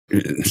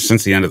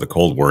since the end of the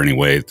Cold War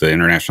anyway, the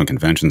international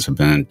conventions have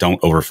been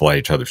don't overfly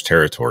each other's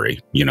territory,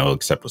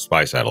 except with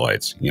spy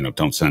satellites,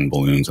 don't send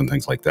balloons and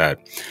things like that.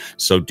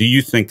 So do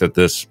you think that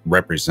this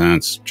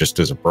represents, just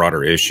as a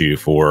broader issue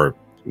for,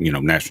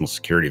 national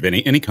security of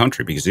any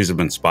country, because these have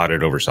been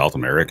spotted over South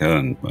America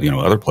and,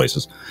 other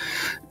places.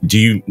 Do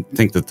you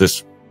think that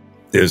this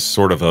is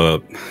sort of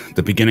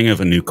the beginning of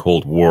a new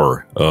Cold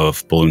War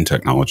of balloon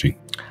technology?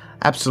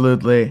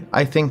 Absolutely.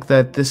 I think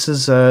that this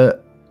is a,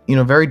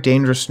 very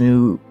dangerous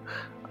new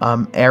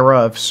era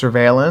of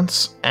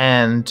surveillance,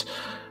 and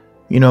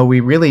we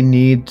really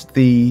need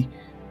the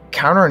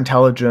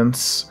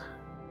counterintelligence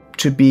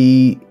to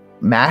be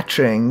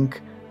matching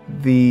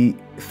the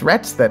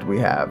threats that we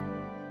have.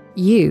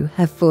 You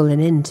have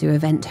fallen into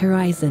Event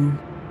Horizon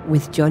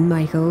with John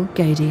Michael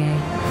Godier.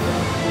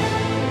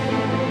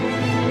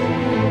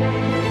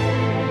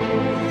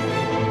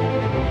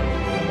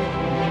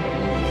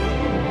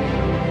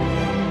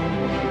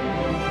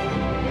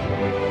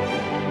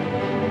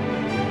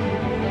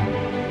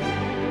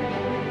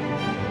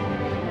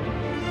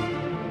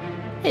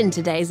 In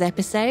today's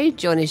episode,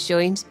 John is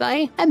joined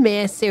by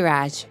Amir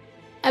Siraj.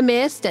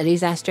 Amir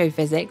studies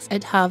astrophysics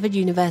at Harvard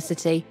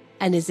University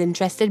and is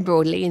interested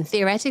broadly in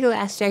theoretical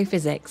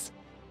astrophysics.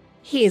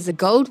 He is a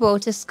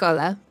Goldwater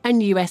Scholar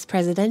and US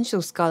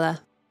Presidential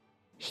Scholar.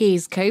 He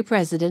is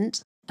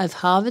co-president of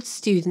Harvard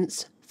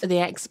Students for the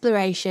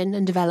Exploration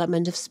and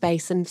Development of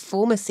Space and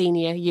former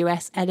senior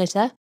US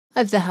editor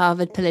of the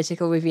Harvard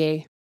Political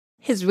Review.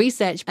 His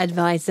research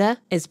advisor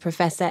is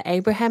Professor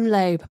Abraham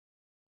Loeb.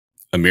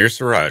 Amir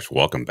Siraj,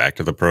 welcome back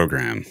to the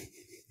program.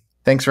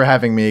 Thanks for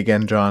having me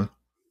again, John.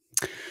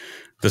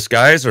 The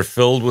skies are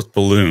filled with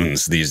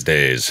balloons these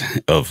days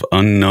of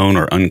unknown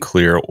or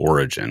unclear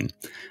origin.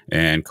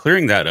 And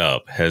clearing that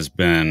up has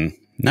been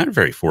not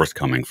very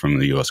forthcoming from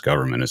the U.S.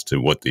 government as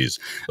to what these,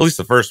 at least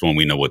the first one,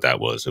 we know what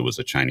that was. It was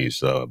a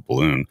Chinese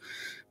balloon.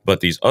 But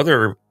these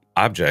other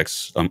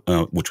objects,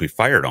 which we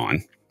fired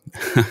on,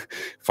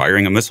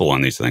 firing a missile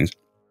on these things,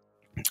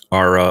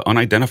 are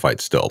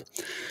unidentified still.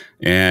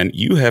 And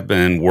you have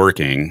been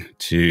working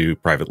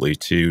privately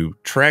to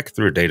track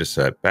through a data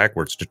set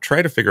backwards to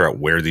try to figure out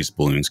where these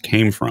balloons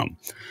came from.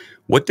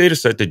 What data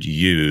set did you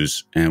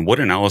use, and what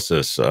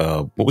analysis,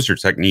 what was your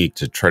technique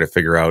to try to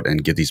figure out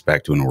and get these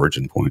back to an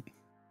origin point?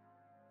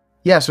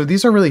 Yeah, so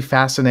these are really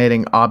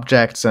fascinating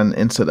objects and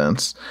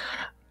incidents.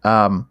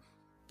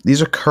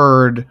 These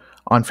occurred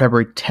on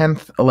February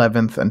 10th,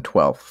 11th, and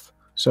 12th.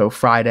 So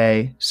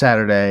Friday,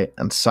 Saturday,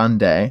 and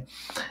Sunday,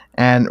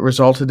 and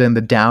resulted in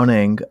the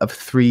downing of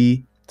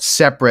 3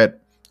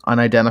 separate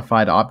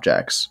unidentified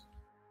objects.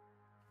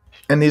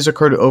 And these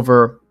occurred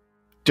over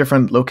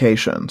different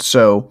locations.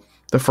 So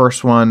the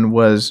first one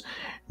was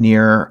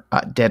near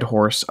Dead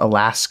Horse,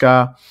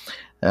 Alaska.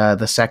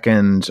 The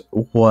second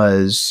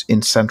was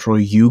in central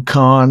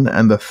Yukon,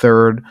 and the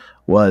third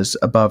was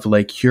above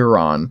Lake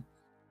Huron.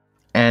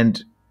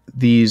 And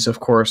these, of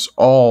course,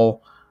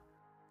 all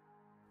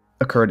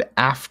occurred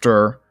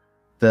after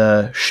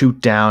the shoot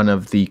down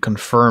of the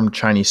confirmed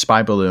Chinese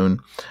spy balloon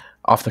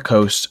off the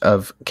coast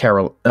of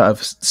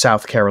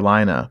South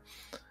Carolina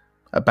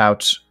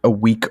about a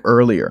week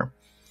earlier.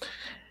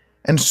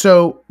 And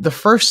so the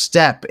first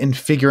step in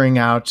figuring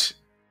out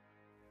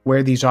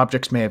where these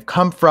objects may have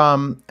come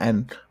from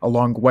and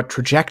along what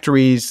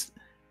trajectories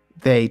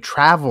they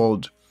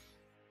traveled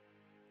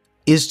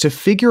is to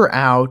figure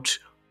out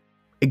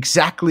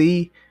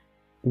exactly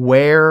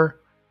where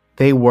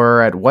they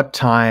were at what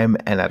time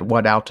and at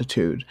what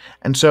altitude.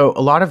 And so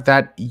a lot of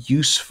that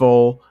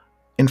useful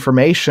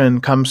information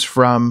comes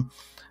from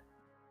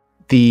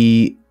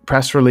the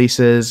press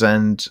releases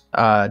and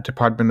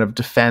Department of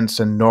Defense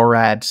and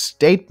NORAD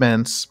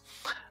statements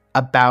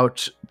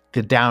about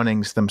the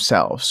downings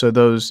themselves. So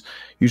those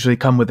usually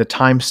come with a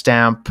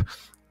timestamp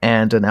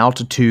and an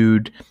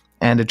altitude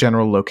and a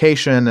general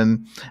location.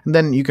 And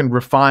then you can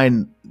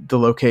refine the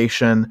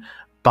location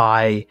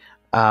by,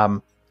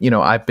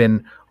 I've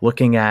been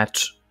looking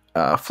at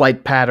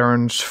flight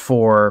patterns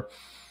for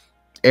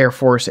Air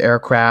Force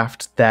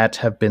aircraft that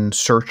have been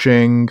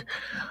searching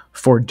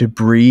for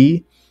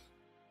debris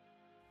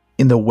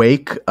in the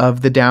wake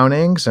of the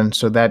downings. And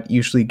so that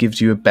usually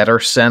gives you a better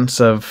sense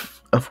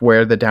of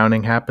where the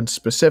downing happened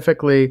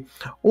specifically,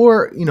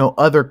 or,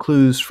 other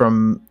clues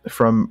from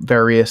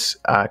various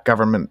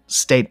government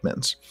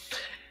statements.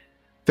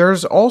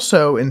 There's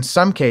also, in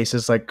some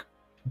cases, like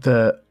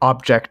the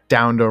object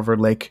downed over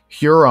Lake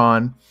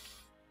Huron,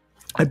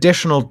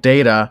 additional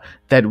data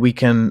that we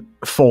can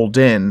fold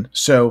in.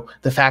 So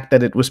the fact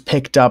that it was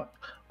picked up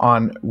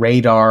on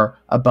radar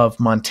above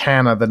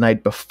Montana the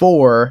night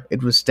before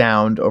it was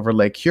downed over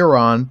Lake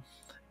Huron,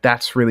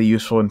 that's really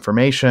useful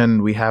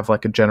information. We have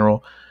like a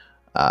general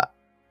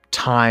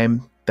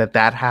time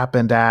that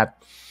happened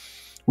at.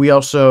 We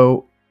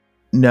also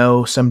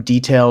know some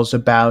details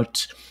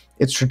about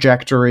its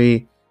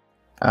trajectory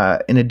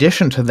in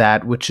addition to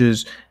that, which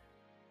is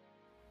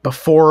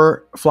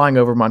before flying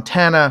over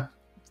Montana,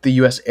 the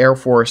U.S. Air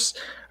Force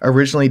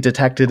originally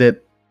detected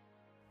it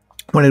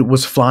when it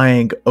was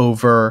flying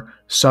over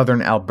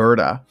southern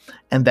Alberta,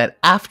 and that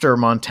after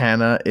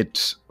Montana,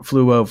 it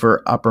flew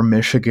over upper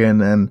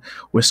Michigan and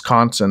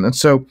Wisconsin. And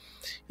so,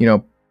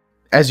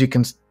 as you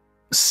can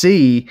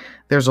see,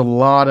 there's a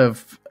lot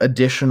of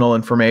additional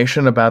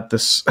information about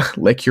this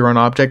Lake Huron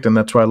object, and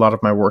that's why a lot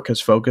of my work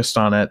has focused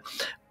on it.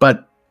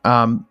 But,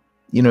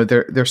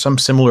 there's some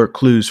similar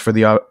clues for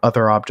the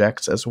other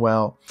objects as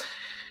well.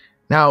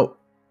 Now,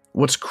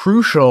 what's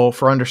crucial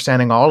for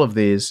understanding all of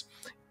these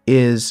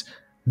is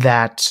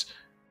that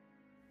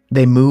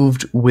they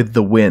moved with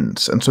the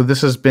winds. And so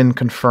this has been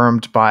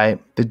confirmed by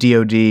the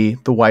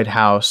DoD, the White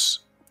House,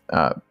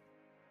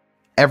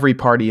 every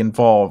party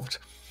involved,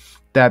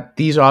 that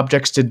these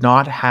objects did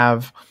not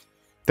have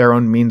their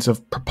own means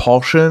of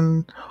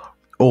propulsion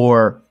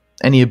or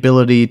any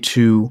ability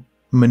to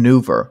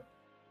maneuver,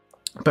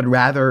 but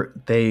rather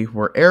they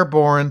were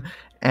airborne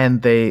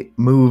and they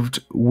moved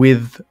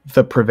with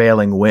the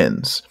prevailing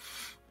winds.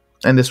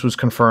 And this was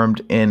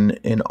confirmed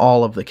in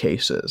all of the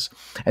cases.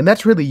 And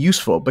that's really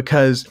useful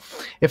because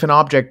if an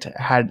object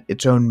had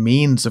its own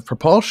means of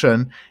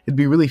propulsion, it'd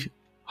be really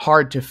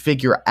hard to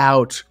figure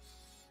out,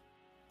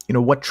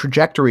 what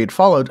trajectory it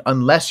followed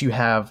unless you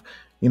have,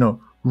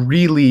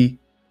 really,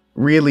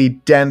 really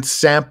dense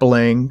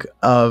sampling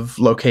of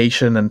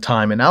location and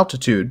time and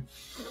altitude.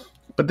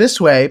 But this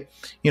way,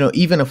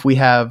 even if we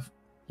have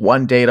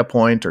one data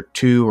point or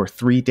two or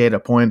three data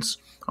points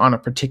on a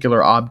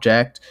particular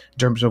object in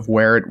terms of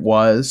where it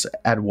was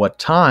at what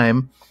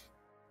time,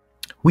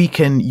 we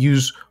can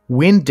use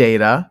wind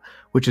data,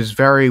 which is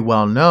very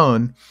well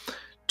known,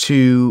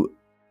 to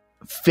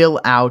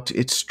fill out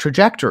its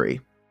trajectory,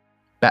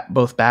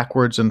 both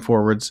backwards and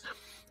forwards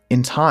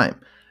in time.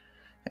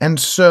 And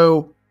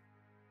so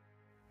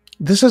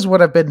this is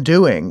what I've been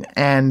doing.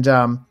 And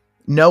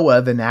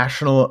NOAA, the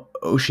National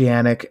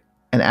Oceanic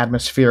and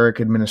Atmospheric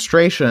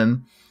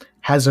Administration,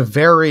 has a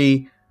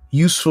very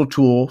useful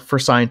tool for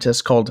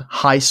scientists called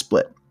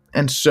HiSplit.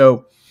 And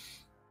so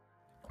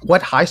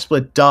what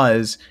HiSplit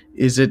does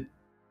is it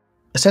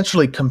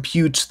essentially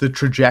computes the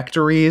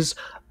trajectories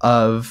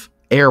of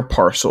air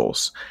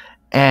parcels.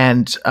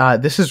 And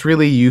this is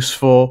really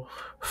useful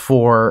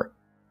for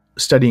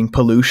studying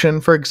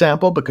pollution, for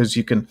example, because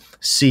you can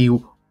see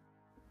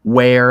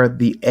where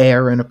the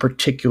air in a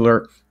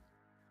particular,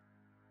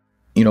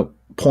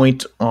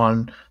 point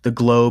on the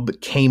globe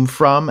came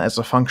from as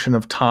a function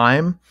of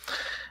time.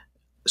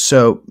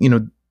 So,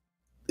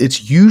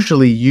 it's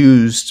usually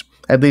used,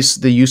 at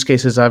least the use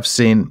cases I've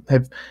seen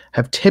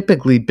have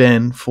typically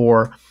been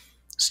for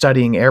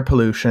studying air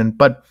pollution.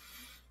 But,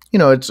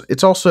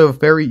 it's also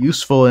very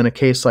useful in a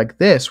case like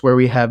this where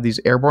we have these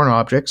airborne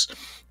objects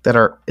that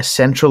are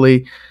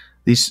essentially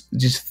these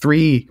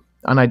three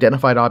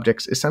unidentified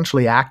objects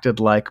essentially acted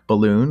like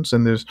balloons.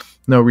 And there's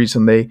no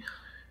reason they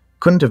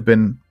couldn't have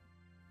been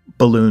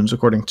balloons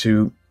according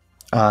to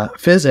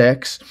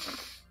physics.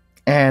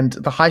 And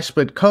the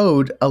HiSplit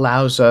code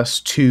allows us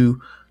to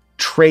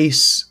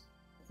trace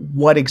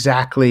what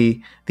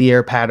exactly the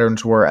air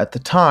patterns were at the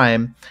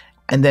time.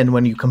 And then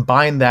when you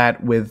combine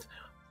that with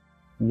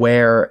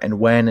where and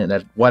when and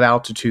at what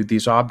altitude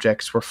these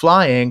objects were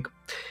flying,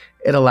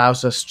 it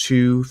allows us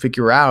to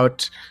figure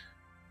out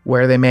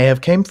where they may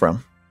have came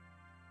from.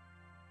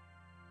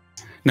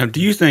 Now,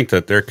 do you think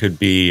that there could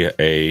be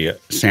a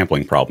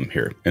sampling problem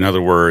here? In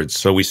other words,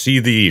 so we see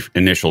the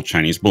initial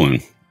Chinese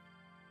balloon,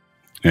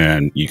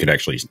 and you could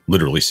actually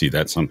literally see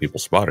that some people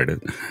spotted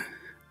it.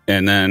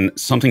 And then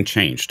something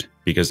changed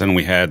because then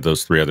we had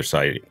those three other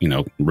side,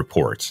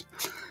 reports.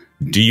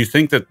 Do you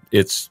think that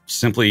it's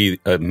simply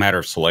a matter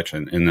of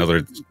selection? In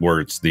other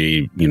words,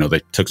 they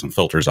took some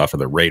filters off of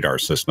the radar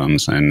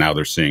systems and now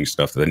they're seeing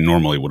stuff that they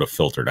normally would have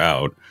filtered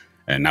out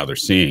and now they're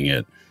seeing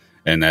it.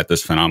 And that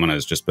this phenomena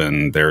has just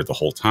been there the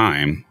whole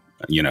time,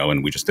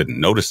 and we just didn't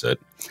notice it?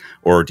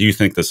 Or do you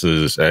think this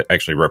is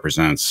actually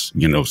represents,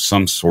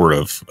 some sort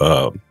of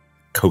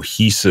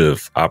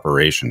cohesive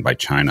operation by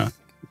China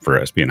for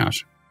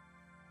espionage?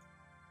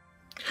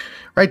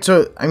 Right.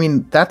 So,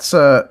 that's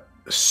a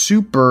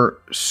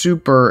super,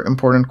 super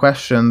important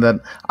question that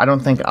I don't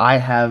think I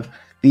have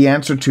the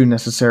answer to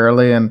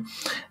necessarily.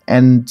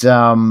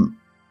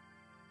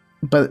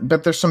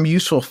 But there's some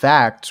useful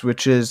facts,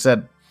 which is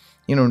that,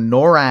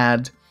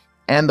 NORAD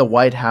and the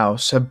White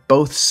House have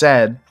both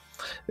said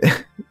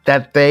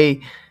that they,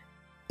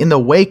 in the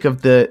wake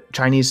of the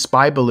Chinese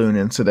spy balloon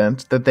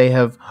incident, that they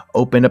have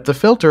opened up the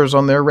filters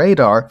on their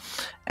radar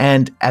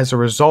and as a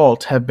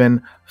result have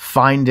been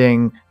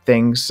finding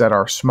things that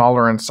are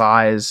smaller in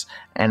size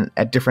and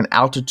at different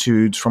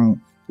altitudes from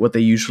what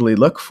they usually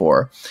look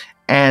for.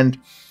 And,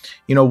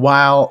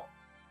 while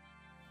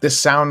this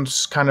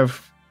sounds kind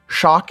of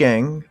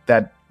shocking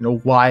that,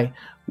 why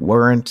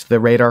weren't the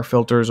radar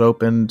filters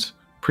opened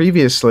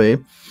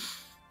previously,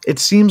 it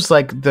seems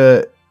like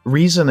the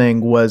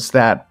reasoning was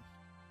that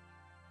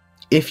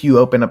if you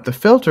open up the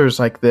filters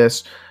like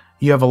this,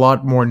 you have a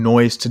lot more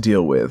noise to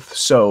deal with.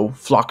 So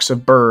flocks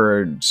of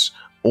birds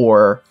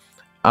or,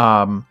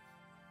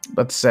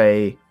 let's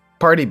say,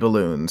 party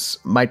balloons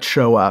might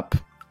show up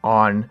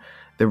on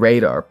the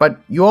radar.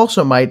 But you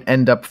also might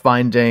end up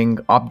finding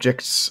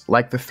objects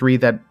like the 3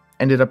 that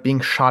ended up being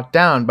shot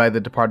down by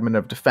the Department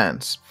of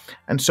Defense.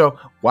 And so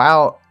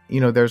while,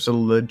 there's a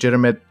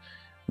legitimate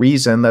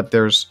reason that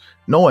there's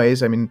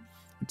noise, I mean,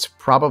 it's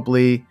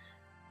probably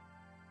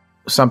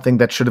something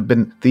that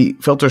the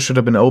filter should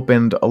have been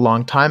opened a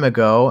long time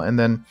ago, and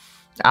then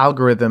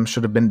algorithms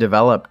should have been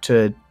developed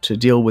to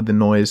deal with the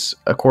noise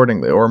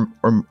accordingly,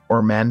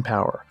 or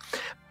manpower.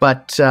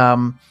 But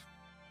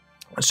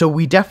so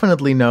we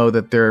definitely know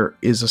that there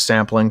is a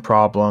sampling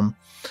problem.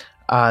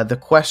 The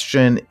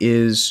question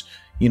is,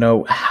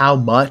 how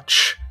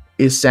much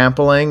is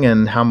sampling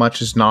and how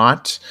much is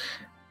not.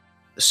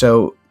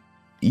 So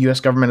the U.S.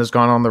 government has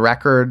gone on the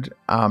record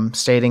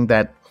stating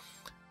that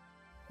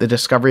the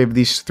discovery of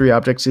these 3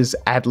 objects is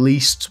at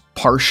least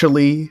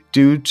partially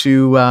due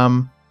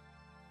to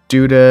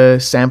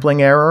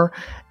sampling error.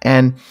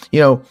 And,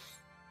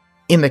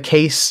 in the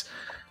case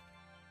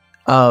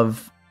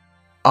of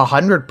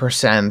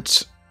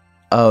 100%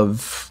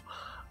 of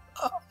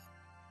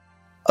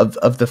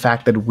the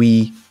fact that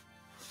we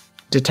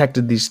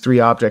detected these 3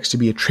 objects to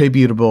be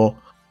attributable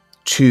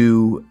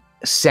to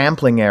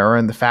sampling error,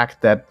 and the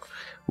fact that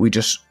we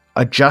just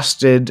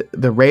adjusted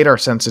the radar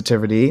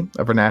sensitivity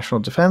of our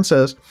national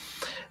defenses,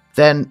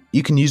 then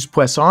you can use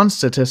Poisson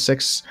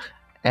statistics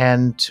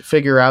and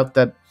figure out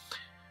that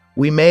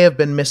we may have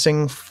been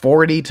missing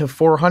 40 to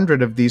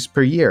 400 of these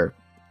per year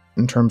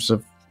in terms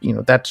of,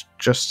 that's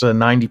just a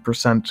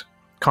 90%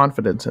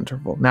 confidence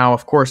interval. Now,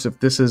 of course, if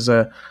this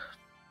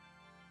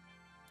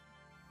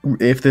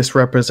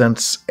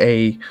represents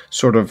a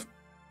sort of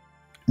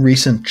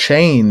recent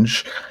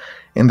change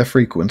in the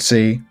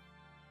frequency,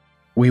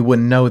 we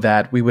wouldn't know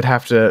that. We would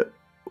have to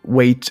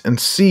wait and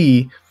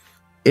see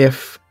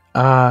if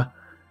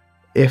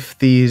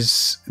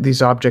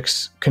these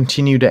objects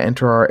continue to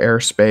enter our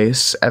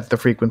airspace at the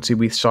frequency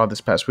we saw this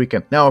past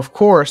weekend. Now, of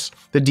course,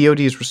 the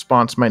DoD's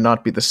response might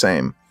not be the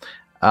same.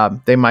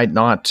 They might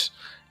not,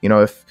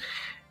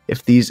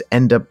 if these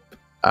end up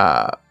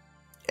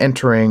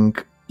entering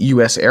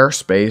U.S.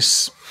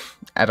 airspace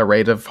at a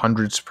rate of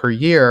hundreds per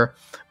year,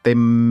 they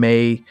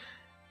may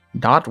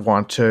not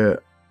want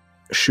to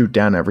shoot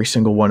down every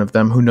single one of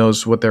them. Who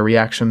knows what their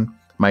reaction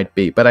might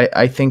be? But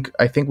I think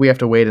we have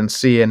to wait and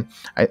see. And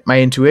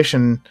my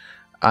intuition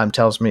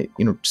tells me,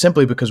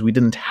 simply because we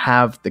didn't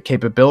have the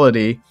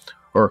capability,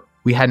 or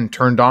we hadn't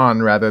turned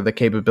on rather the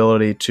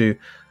capability to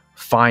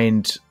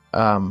find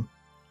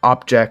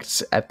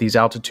objects at these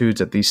altitudes,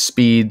 at these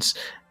speeds,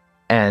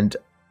 and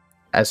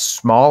as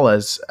small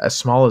as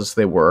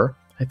they were,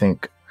 I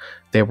think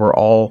they were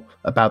all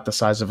about the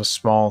size of a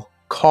small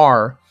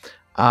car,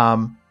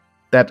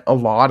 that a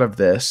lot of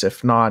this,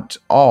 if not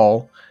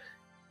all,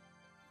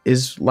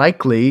 is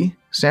likely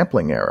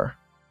sampling error.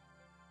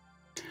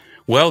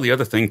 Well, the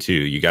other thing too,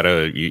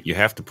 you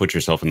have to put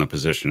yourself in the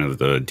position of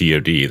the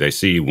DoD. They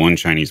see one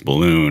Chinese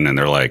balloon and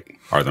they're like,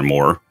 are there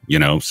more?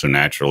 So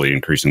naturally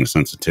increasing the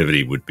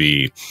sensitivity would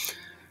be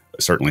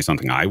certainly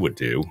something I would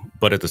do.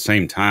 But at the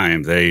same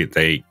time,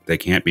 they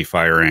can't be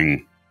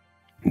firing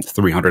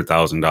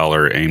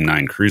 $300,000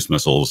 AIM-9 cruise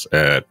missiles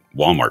at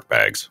Walmart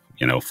bags,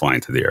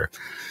 flying through the air.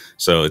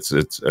 So it's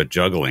a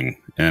juggling,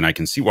 and I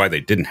can see why they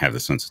didn't have the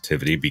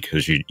sensitivity,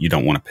 because you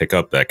don't want to pick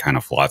up that kind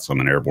of flotsam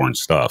and airborne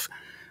stuff,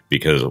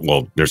 because,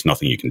 well, there's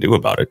nothing you can do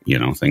about it.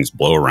 Things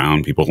blow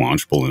around, people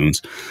launch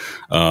balloons,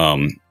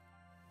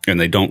 and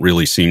they don't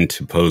really seem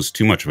to pose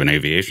too much of an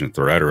aviation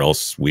threat, or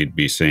else we'd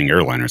be seeing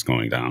airliners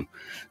going down.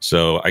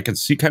 So I can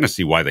kind of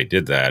see why they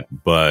did that,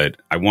 but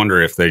I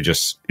wonder if they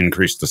just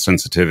increased the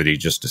sensitivity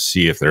just to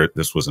see if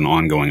this was an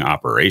ongoing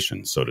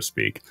operation, so to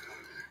speak.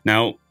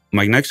 Now,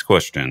 my next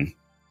question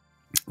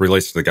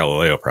relates to the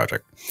Galileo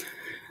project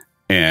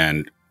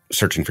and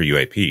searching for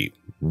UAP.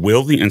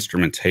 Will the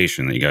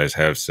instrumentation that you guys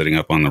have sitting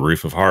up on the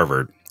roof of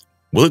Harvard,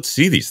 will it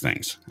see these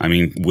things? I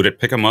mean, would it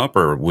pick them up,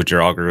 or would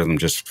your algorithm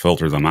just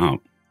filter them out?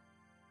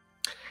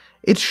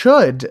 It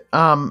should.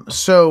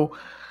 So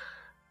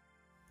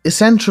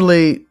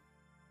essentially,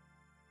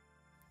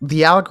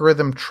 the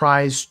algorithm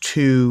tries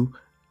to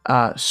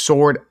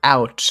sort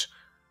out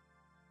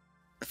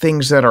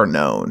things that are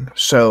known.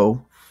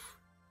 So,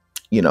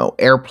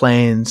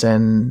 airplanes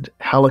and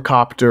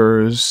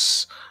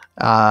helicopters,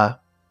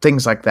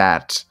 things like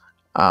that,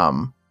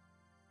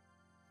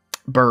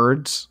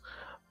 birds.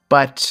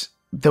 But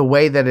the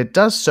way that it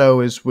does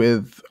so is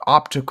with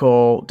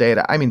optical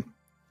data. I mean,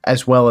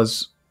 as well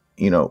as,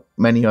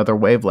 many other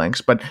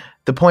wavelengths. But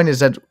the point is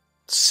that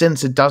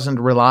since it doesn't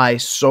rely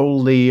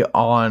solely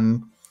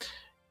on,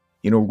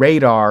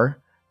 radar,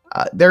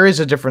 there is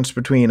a difference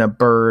between a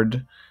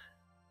bird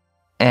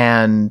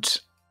and,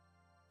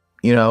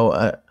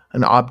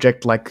 an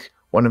object like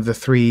one of the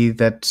 3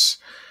 that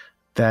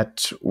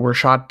were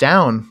shot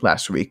down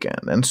last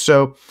weekend. And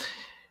so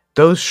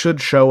those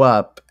should show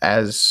up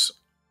as,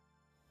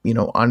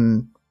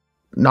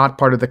 not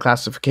part of the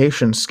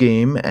classification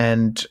scheme,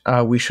 and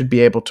we should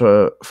be able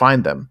to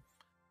find them.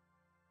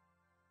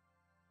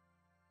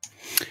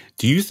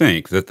 Do you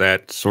think that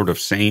that sort of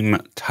same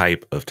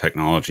type of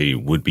technology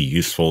would be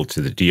useful to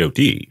the DoD?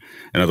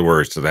 In other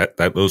words, that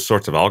those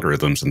sorts of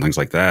algorithms and things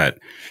like that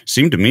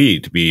seem to me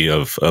to be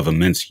of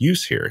immense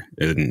use here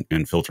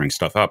in filtering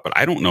stuff out. But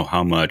I don't know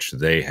how much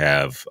they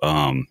have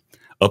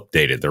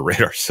updated their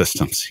radar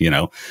systems.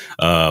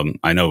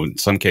 I know in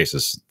some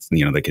cases,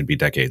 they could be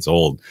decades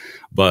old,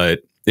 but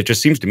it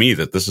just seems to me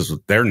that this is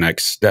their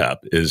next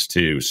step, is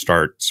to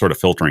start sort of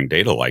filtering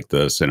data like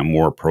this in a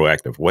more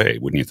proactive way,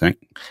 wouldn't you think?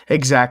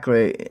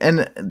 Exactly.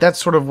 And that's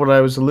sort of what I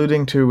was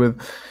alluding to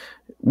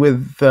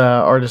with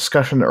our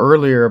discussion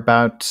earlier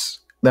about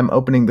them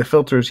opening the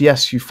filters.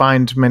 Yes, you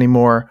find many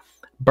more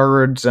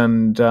birds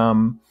and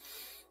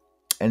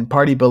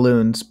party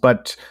balloons,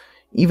 but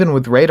even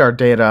with radar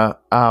data,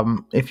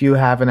 if you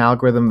have an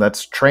algorithm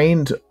that's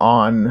trained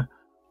on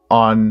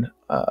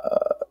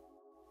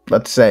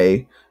let's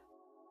say,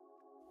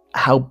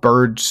 how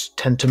birds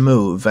tend to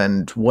move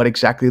and what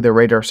exactly their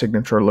radar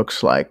signature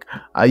looks like,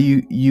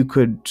 you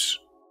could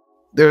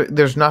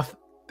there's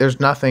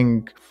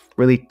nothing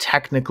really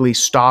technically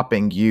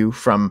stopping you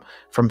from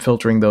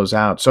filtering those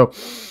out. So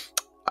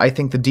I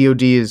think the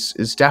DoD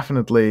is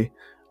definitely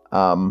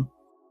going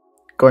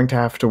to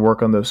have to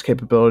work on those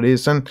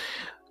capabilities. And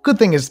good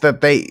thing is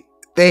that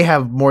they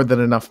have more than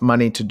enough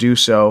money to do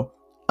so.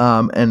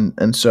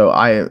 And so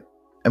I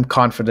am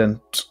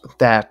confident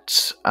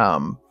that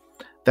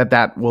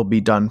that will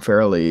be done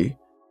fairly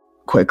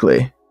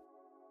quickly.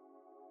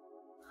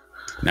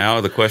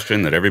 Now the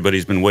question that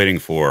everybody's been waiting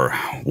for: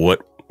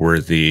 what were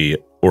the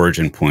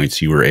origin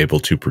points you were able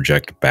to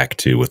project back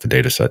to with the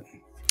data set?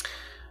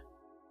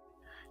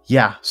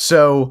 Yeah,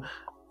 so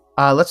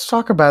let's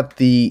talk about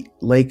the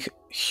Lake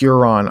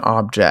Huron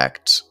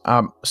object.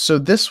 So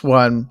this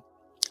one,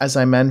 as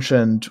I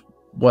mentioned,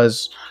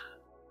 was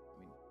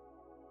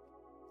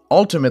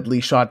ultimately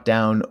shot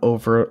down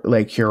over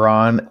Lake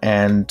Huron,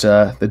 and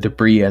the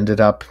debris ended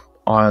up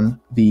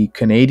on the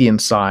Canadian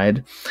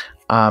side.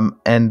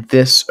 And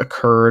this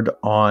occurred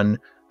on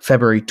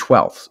February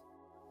 12th,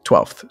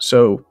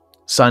 so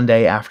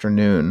Sunday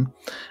afternoon.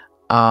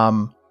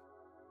 But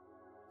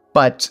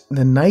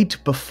the night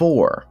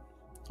before,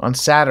 on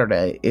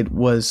Saturday, it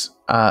was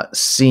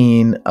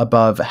seen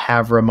above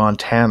Havre,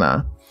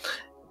 Montana.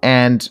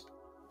 And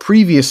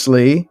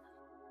previously,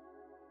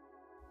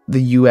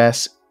 the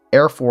U.S.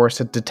 Air Force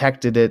had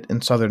detected it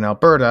in southern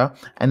Alberta,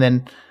 and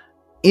then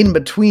in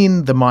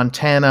between the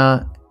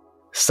Montana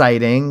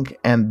sighting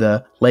and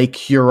the Lake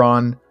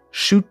Huron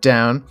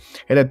shootdown,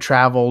 it had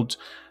traveled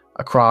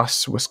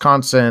across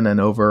Wisconsin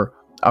and over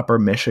upper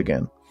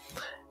Michigan.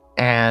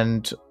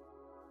 And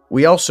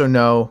we also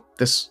know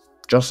this,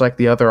 just like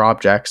the other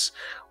objects,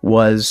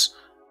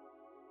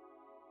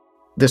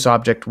 this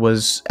object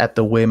was at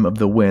the whim of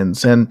the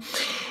winds. And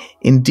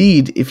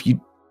indeed,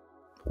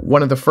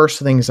 one of the first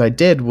things I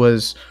did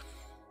was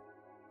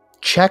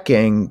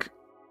checking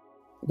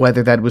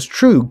whether that was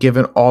true,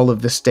 given all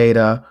of this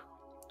data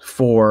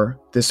for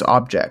this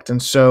object.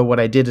 And so what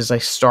I did is I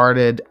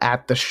started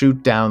at the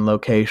shoot down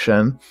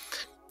location,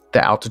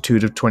 the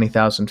altitude of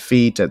 20,000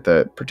 feet at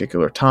the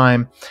particular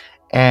time,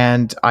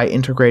 and I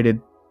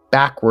integrated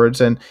backwards.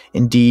 And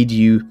indeed,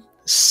 you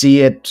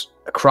see it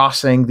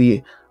crossing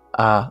the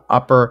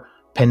upper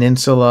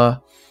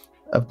peninsula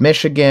of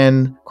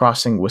Michigan,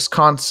 crossing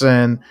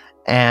Wisconsin,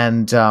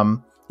 and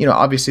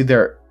obviously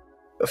there are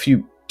a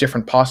few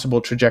different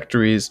possible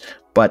trajectories,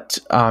 but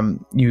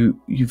you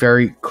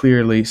very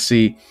clearly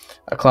see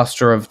a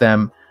cluster of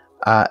them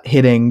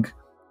hitting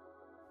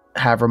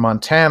Havre,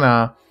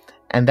 Montana,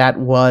 and that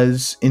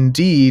was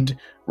indeed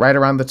right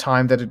around the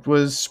time that it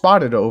was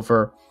spotted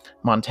over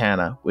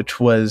Montana, which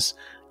was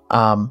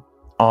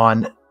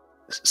on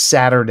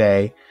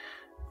Saturday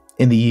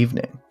in the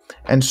evening.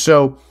 And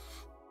so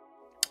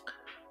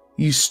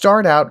you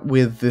start out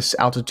with this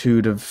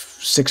altitude of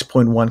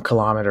 6.1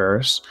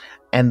 kilometers,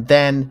 and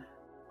then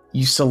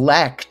you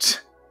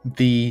select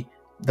the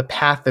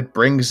path that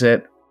brings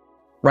it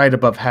right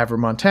above Havre,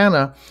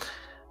 Montana,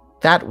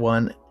 that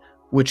one,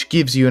 which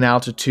gives you an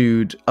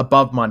altitude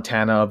above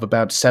Montana of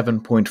about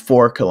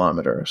 7.4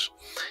 kilometers.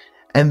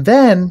 And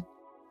then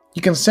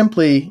you can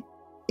simply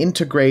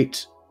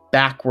integrate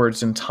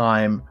backwards in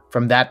time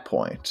from that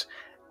point.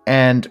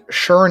 And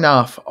sure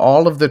enough,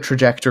 all of the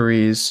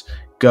trajectories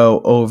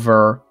go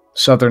over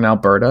southern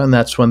Alberta, and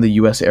that's when the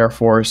U.S. Air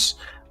Force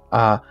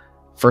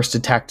first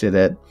detected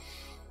it.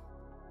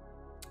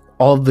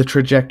 All of the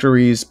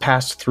trajectories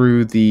passed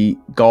through the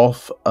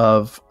Gulf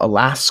of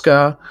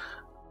Alaska,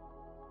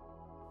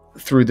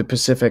 through the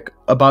Pacific,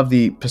 above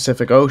the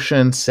Pacific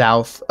Ocean,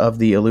 south of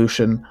the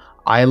Aleutian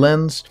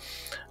Islands,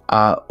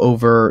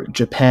 over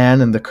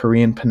Japan and the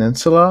Korean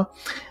Peninsula,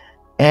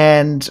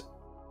 and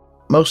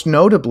most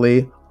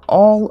notably,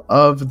 all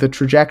of the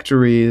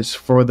trajectories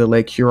for the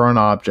Lake Huron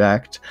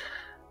object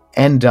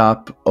end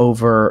up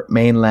over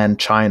mainland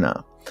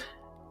China.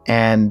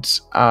 And,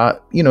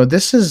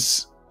 this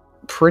is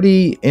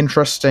pretty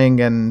interesting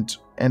and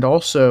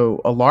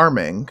also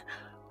alarming,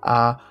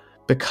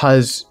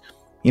 because,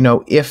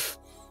 if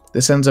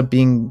this ends up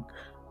being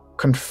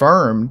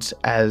confirmed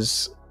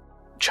as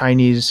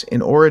Chinese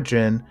in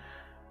origin,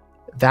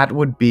 that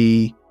would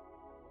be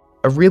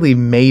a really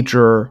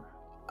major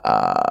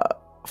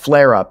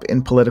flare-up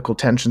in political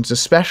tensions,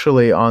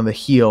 especially on the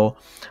heel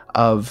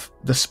of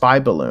the spy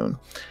balloon.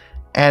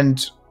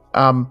 And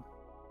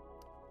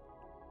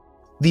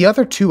the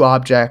other two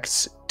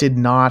objects did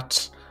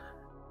not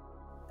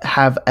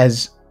have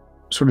as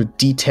sort of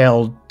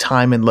detailed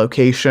time and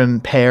location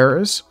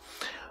pairs.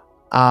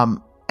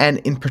 And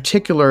in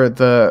particular,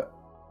 the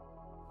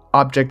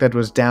object that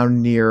was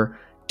down near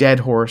Dead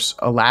Horse,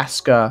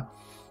 Alaska,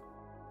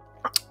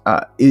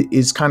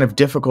 is kind of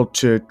difficult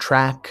to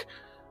track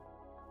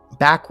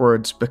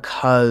backwards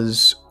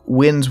because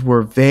winds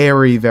were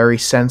very, very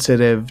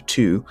sensitive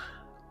to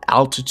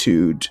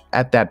altitude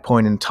at that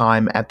point in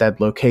time at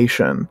that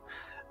location.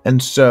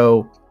 And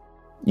so,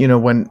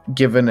 when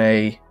given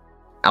a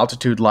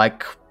altitude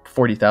like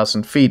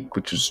 40,000 feet,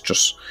 which is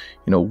just,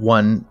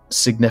 one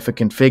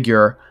significant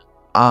figure,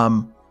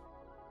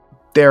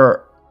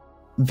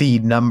 the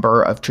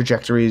number of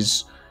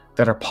trajectories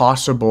that are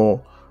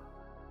possible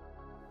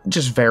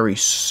just vary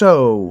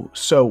so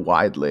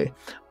widely.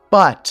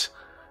 But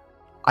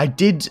I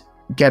did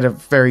get a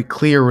very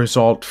clear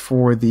result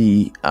for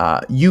the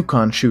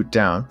Yukon shoot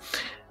down.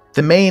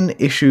 The main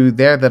issue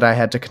there that I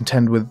had to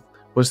contend with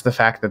was the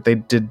fact that they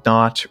did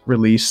not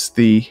release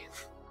the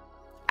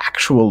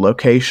actual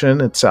location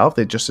itself.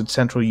 They just said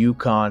Central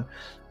Yukon,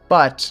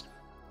 but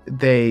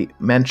they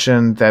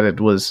mentioned that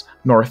it was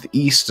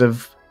northeast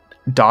of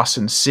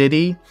Dawson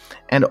City,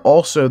 and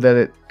also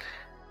that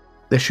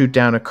the shoot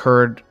down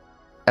occurred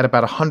at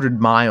about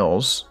 100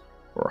 miles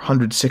or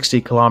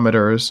 160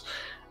 kilometers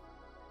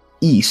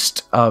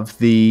east of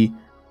the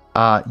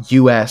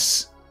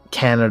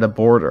US-Canada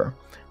border.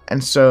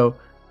 And so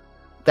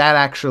that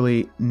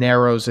actually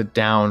narrows it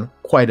down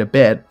quite a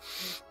bit.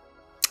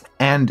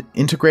 And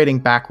integrating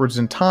backwards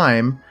in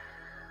time,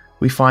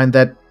 we find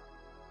that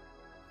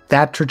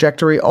that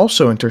trajectory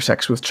also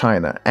intersects with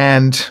China.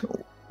 And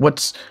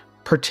what's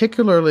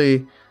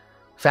particularly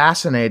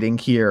fascinating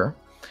here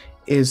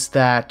is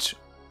that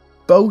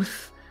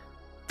both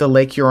the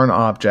Lake Huron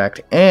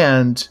object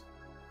and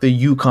the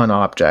Yukon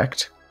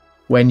object,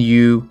 when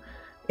you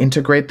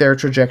integrate their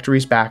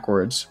trajectories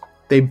backwards,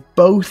 they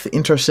both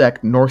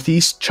intersect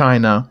northeast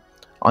China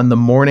on the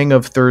morning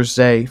of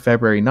Thursday,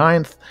 February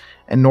 9th,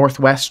 and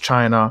northwest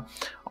China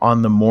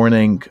on the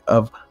morning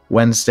of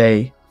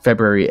Wednesday,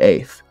 February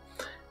 8th.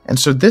 And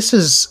so this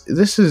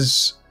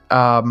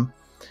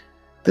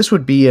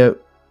would be a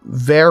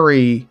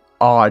very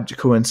odd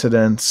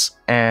coincidence,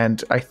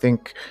 and I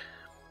think,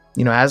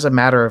 as a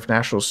matter of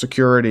national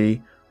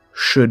security,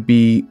 should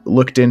be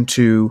looked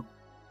into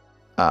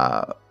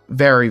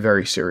very,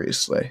 very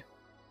seriously.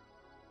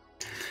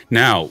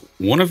 Now,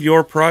 one of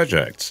your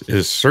projects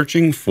is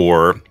searching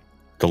for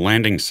the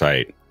landing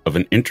site of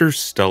an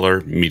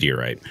interstellar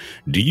meteorite.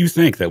 Do you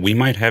think that we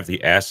might have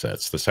the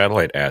assets, the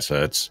satellite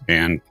assets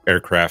and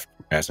aircraft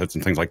assets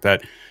and things like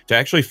that, to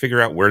actually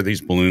figure out where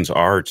these balloons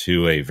are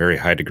to a very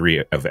high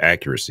degree of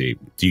accuracy?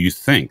 Do you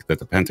think that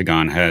the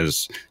Pentagon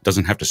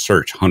doesn't have to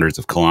search hundreds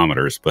of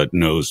kilometers, but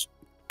knows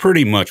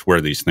pretty much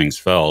where these things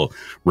fell,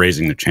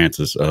 raising the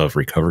chances of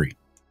recovery?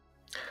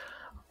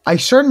 I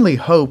certainly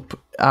hope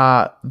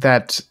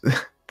that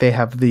they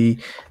have the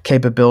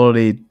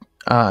capability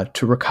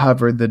to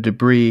recover the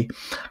debris.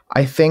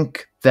 I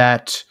think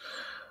that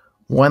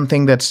one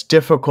thing that's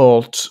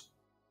difficult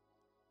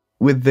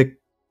with the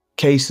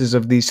cases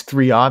of these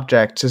three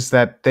objects is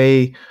that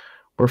they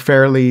were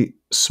fairly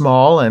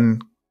small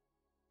and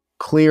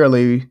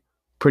clearly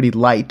pretty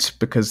light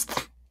because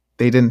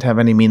they didn't have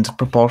any means of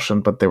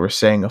propulsion, but they were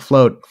staying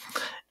afloat.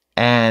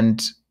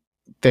 And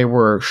they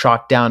were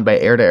shot down by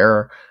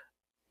air-to-air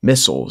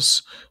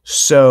missiles.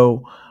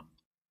 So,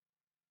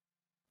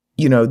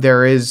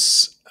 there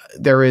is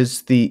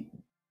the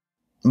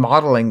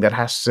modeling that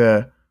has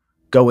to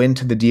go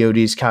into the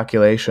DoD's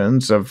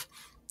calculations of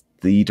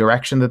the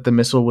direction that the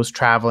missile was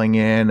traveling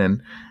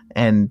in,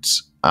 and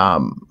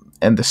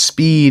the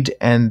speed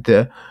and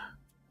the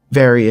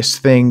various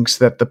things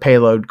that the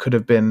payload could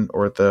have been,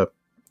 or the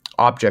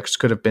objects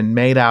could have been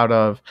made out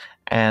of,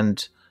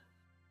 and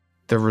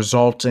the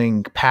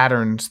resulting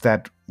patterns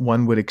that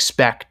one would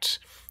expect,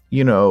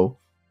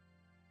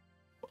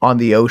 on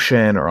the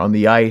ocean or on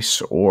the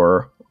ice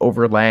or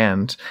over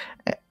land.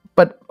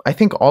 But I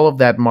think all of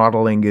that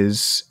modeling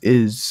is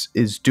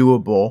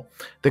doable.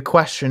 The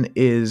question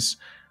is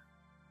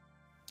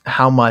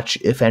how much,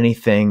 if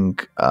anything,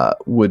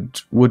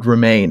 would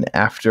remain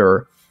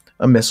after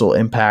a missile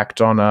impact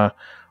on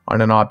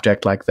an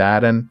object like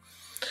that. And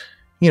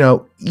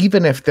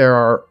even if there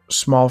are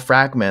small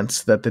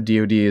fragments that the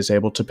DoD is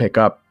able to pick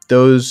up,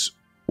 those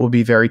will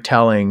be very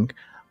telling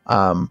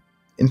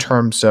in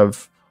terms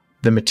of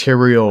the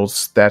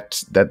materials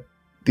that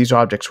these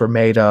objects were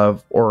made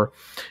of, or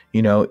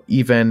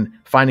even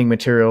finding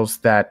materials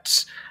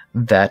that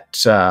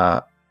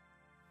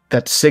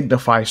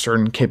signify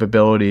certain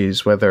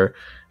capabilities, whether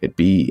it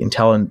be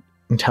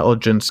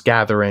intelligence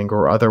gathering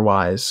or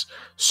otherwise.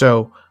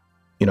 So,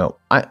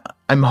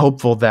 I'm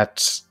hopeful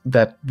that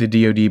the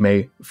DoD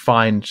may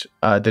find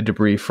the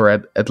debris for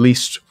at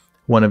least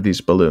one of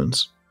these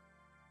balloons.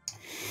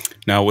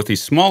 Now, with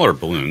these smaller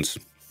balloons,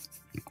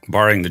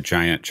 barring the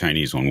giant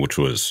Chinese one, which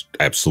was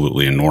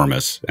absolutely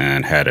enormous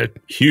and had a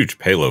huge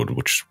payload,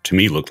 which to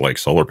me looked like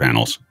solar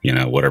panels,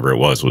 whatever it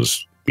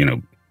was,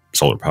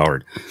 solar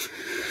powered.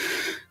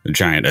 A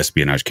giant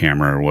espionage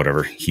camera or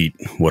whatever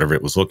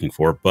it was looking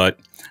for. But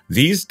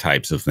these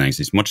types of things,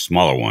 these much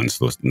smaller ones,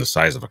 the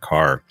size of a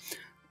car,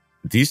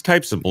 these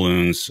types of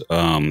balloons,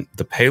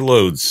 the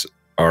payloads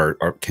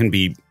can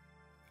be,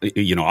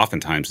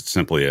 oftentimes it's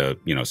simply a,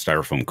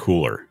 styrofoam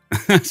cooler.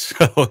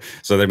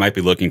 so they might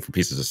be looking for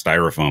pieces of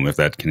styrofoam if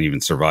that can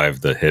even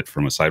survive the hit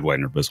from a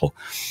Sidewinder missile.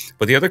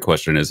 But the other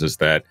question is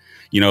that,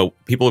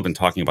 people have been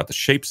talking about the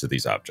shapes of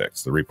these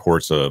objects, the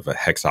reports of a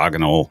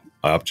hexagonal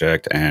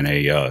object and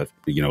a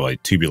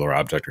tubular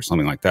object or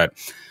something like that.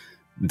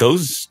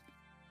 Those,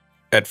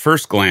 at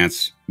first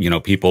glance,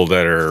 people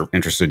that are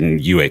interested in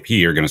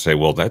UAP are going to say,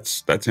 well,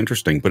 that's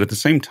interesting. But at the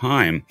same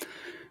time,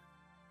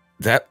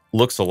 that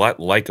looks a lot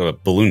like a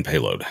balloon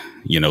payload,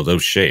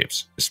 those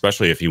shapes,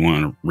 especially if you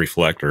want to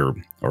reflect or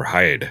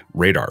hide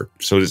radar.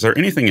 So is there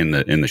anything in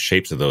the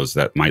shapes of those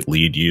that might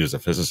lead you as a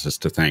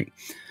physicist to think,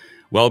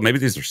 well, maybe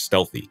these are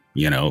stealthy,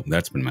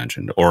 that's been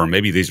mentioned, or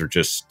maybe these are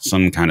just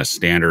some kind of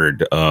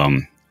standard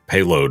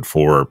payload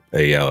for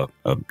a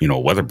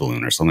weather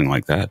balloon or something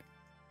like that?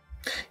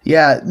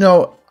 Yeah,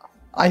 no,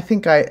 I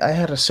think I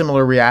had a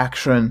similar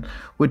reaction,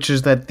 which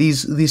is that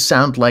these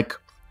sound like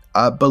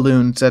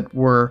balloons that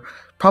were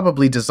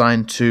probably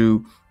designed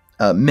to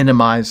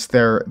minimize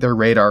their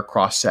radar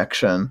cross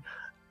section.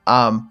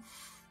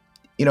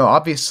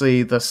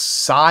 Obviously the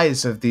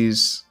size of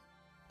these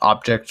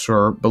objects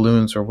or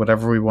balloons or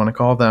whatever we want to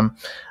call them,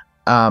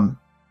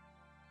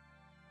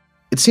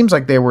 it seems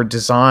like they were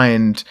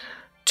designed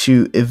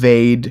to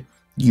evade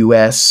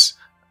U.S.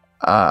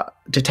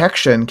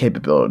 Detection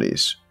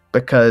capabilities.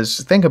 Because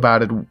think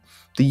about it,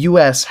 the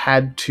U.S.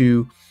 had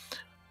to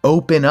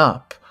open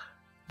up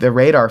the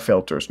radar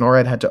filters.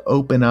 NORAD had to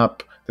open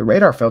up the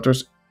radar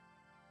filters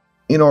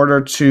in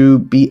order to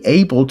be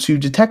able to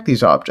detect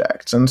these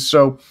objects. And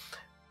so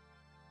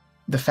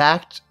the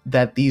fact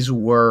that these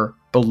were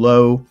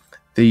below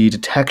the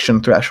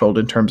detection threshold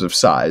in terms of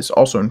size,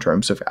 also in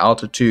terms of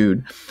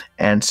altitude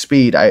and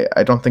speed, I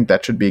don't think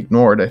that should be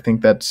ignored. I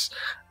think that's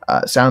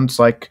sounds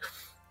like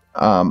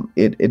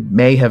it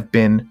may have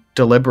been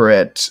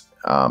deliberate,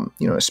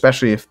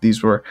 especially if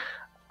these were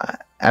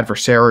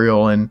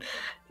adversarial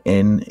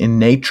in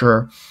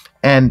nature.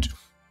 And,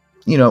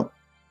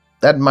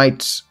 that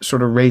might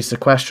sort of raise the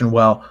question,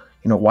 well,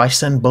 why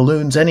send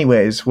balloons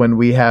anyways when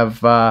we have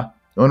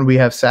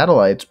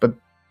satellites? But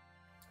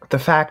the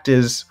fact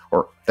is,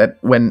 or that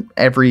when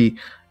every,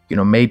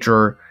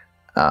 major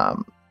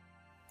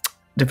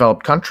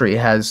developed country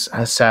has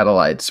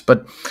satellites,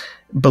 but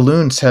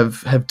balloons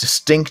have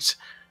distinct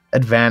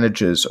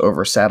advantages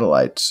over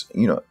satellites.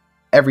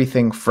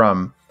 Everything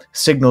from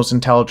signals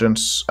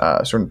intelligence,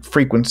 certain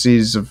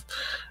frequencies of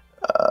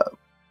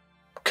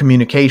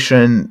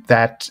communication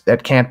that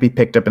can't be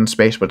picked up in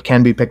space but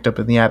can be picked up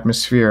in the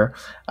atmosphere,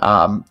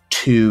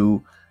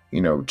 to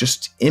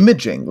just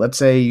imaging. Let's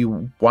say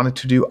you wanted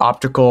to do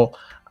optical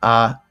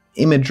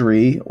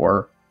imagery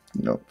or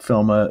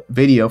film a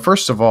video.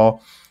 First of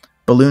all,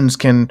 balloons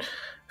can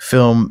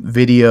film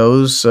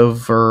videos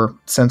over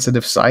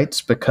sensitive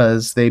sites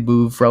because they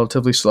move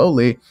relatively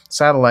slowly.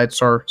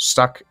 Satellites are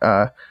stuck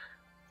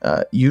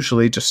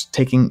usually just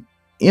taking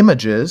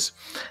images,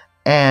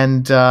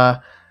 and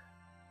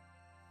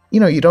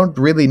you don't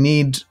really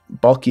need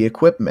bulky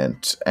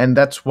equipment. And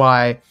that's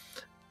why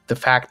the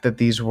fact that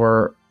these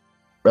were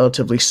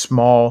relatively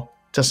small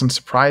doesn't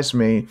surprise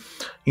me.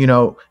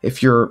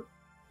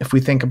 If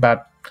we think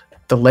about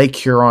the Lake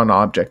Huron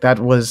object, that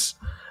was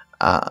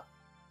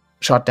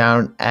shot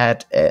down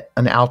at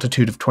an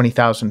altitude of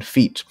 20,000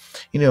 feet.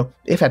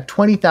 If at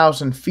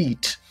 20,000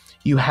 feet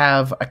you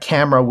have a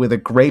camera with a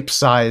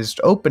grape-sized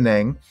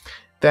opening,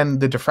 then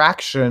the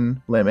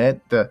diffraction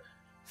limit, the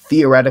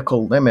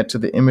theoretical limit to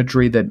the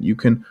imagery that you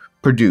can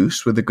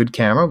produce with a good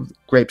camera, with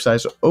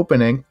grape-sized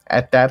opening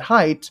at that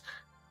height,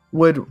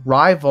 would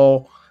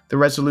rival the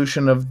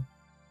resolution of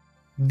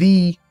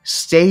the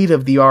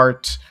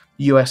state-of-the-art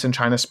US and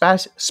China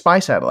spy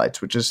satellites,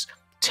 which is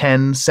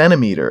 10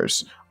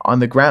 centimeters on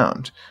the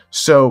ground.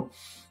 So,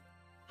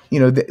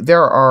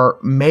 there are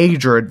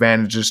major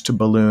advantages to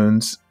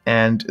balloons,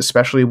 and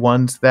especially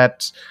ones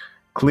that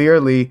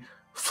clearly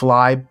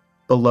fly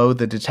below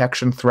the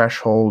detection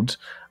threshold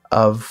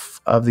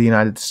of the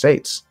United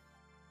States.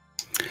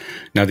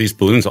 Now, these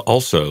balloons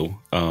also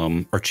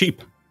are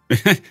cheap.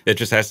 It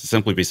just has to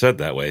simply be said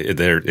that way.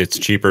 It's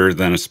cheaper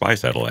than a spy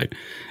satellite,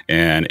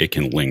 and it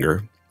can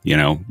linger,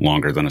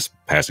 longer than a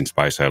passing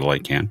spy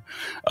satellite can.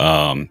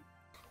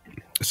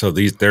 So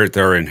there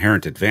are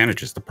inherent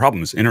advantages. The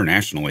problem is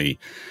internationally,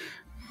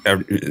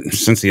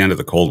 since the end of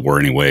the Cold War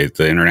anyway,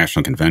 the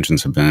international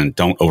conventions have been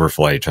don't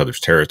overfly each other's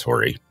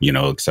territory,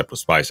 except with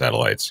spy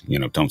satellites,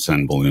 don't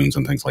send balloons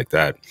and things like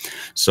that.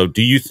 So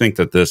do you think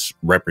that this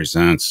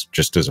represents,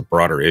 just as a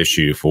broader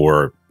issue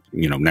for,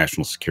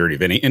 national security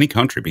of any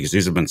country, because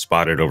these have been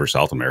spotted over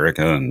South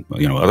America and,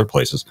 other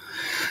places.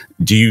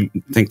 Do you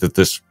think that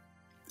this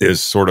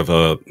is sort of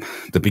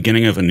the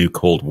beginning of a new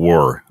Cold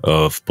War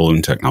of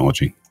balloon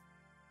technology?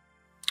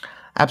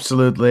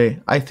 Absolutely.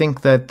 I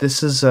think that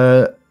this is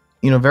a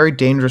very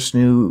dangerous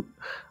new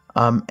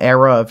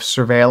era of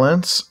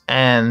surveillance,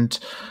 and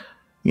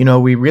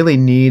we really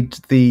need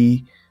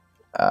the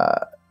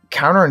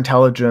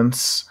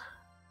counterintelligence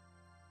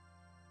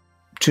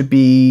to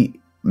be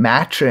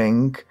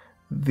matching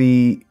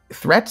the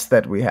threats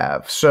that we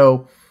have.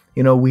 So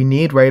we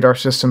need radar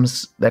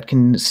systems that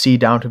can see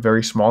down to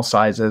very small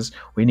sizes.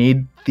 We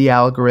need the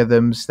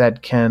algorithms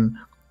that can,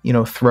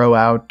 throw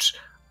out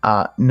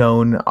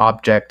known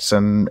objects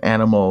and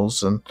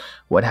animals and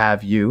what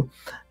have you.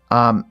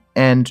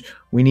 And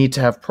we need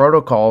to have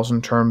protocols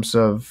in terms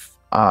of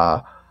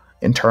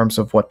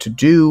what to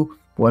do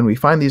when we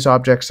find these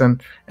objects,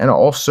 and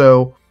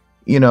also,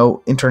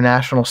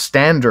 international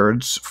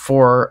standards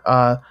for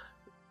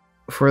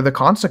the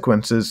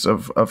consequences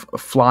of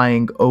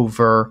flying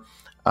over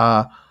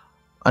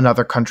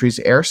another country's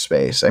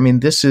airspace. I mean,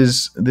 this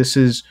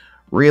is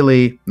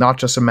really not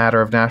just a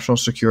matter of national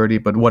security,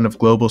 but one of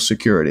global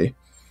security.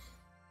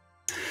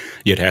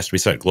 It has to be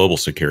said global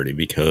security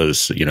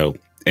because,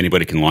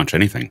 anybody can launch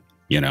anything,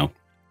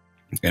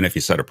 and if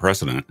you set a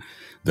precedent,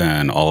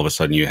 then all of a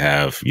sudden you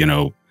have,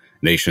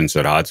 nations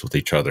at odds with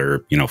each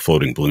other,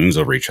 floating balloons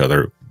over each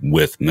other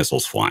with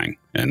missiles flying.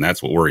 And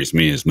that's what worries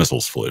me is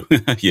missiles flew,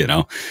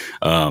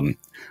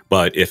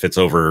 but if it's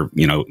over,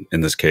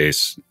 in this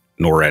case,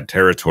 NORAD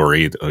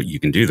territory, you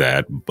can do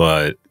that.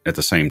 But at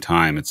the same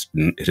time,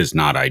 it is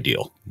not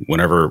ideal.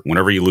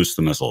 Whenever you loose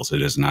the missiles,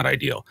 it is not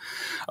ideal.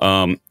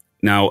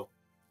 Now,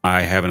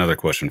 I have another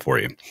question for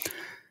you,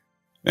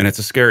 and it's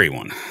a scary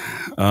one.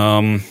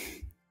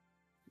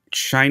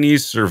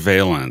 Chinese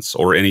surveillance,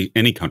 or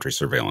any country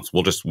surveillance,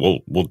 we'll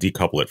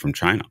decouple it from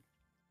China.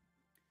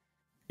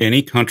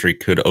 Any country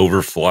could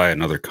overfly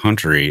another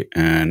country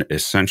and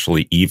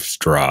essentially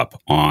eavesdrop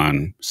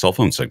on cell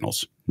phone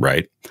signals,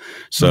 right?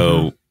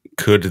 So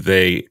could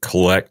they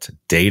collect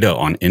data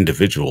on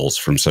individuals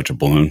from such a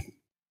balloon?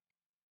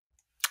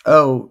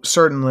 Oh,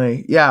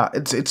 certainly. Yeah,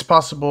 it's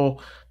possible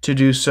to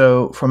do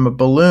so from a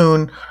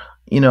balloon.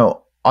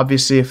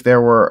 Obviously, if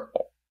there were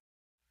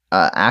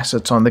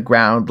assets on the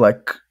ground,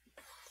 like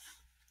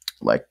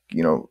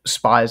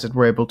spies that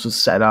were able to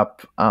set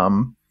up a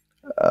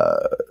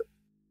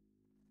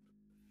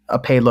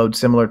payload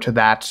similar to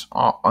that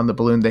on the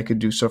balloon, they could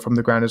do so from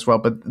the ground as well.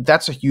 But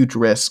that's a huge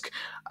risk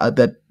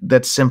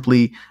that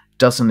simply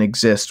doesn't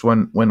exist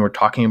when we're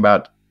talking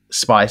about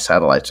spy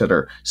satellites that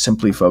are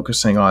simply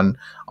focusing on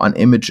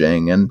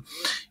imaging, and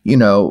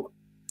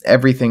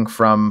everything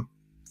from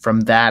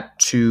that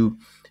to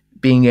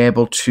being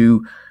able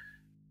to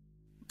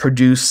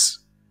produce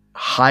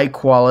high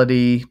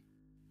quality,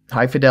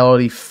 high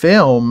fidelity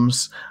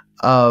films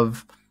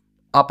of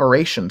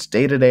operations,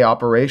 day-to-day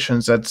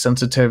operations at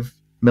sensitive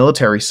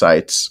military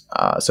sites,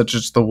 such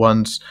as the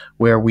ones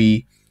where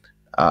we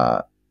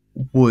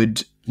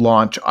would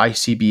launch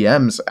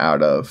ICBMs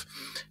out of.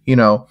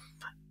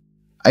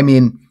 I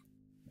mean,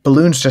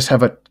 balloons just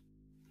have an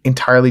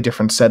entirely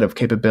different set of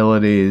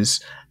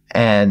capabilities,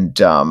 and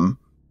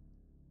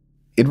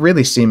it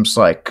really seems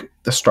like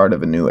the start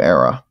of a new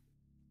era.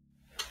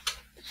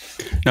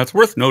 Now, it's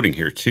worth noting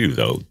here, too,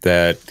 though,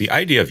 that the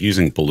idea of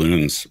using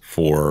balloons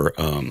for,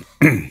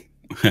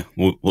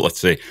 well, let's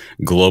say,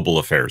 global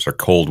affairs or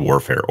Cold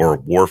Warfare or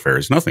warfare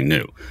is nothing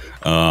new.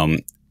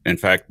 In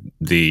fact,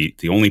 the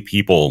only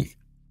people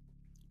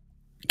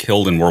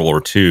killed in World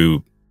War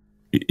II,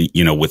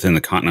 within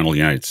the continental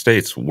United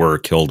States were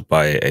killed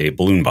by a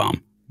balloon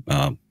bomb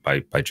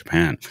by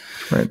Japan.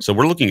 Right. So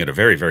we're looking at a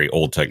very, very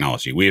old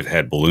technology. We have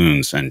had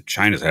balloons, and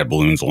China's had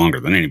balloons longer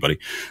than anybody.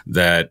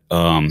 That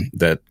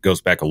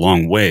goes back a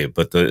long way.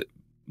 But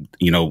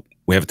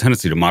we have a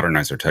tendency to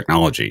modernize our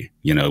technology,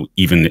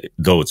 even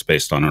though it's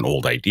based on an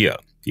old idea.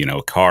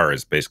 A car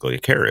is basically a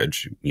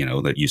carriage,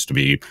 that used to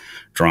be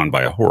drawn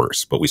by a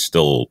horse, but we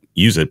still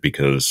use it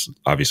because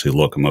obviously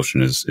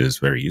locomotion is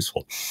very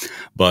useful.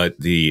 But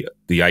the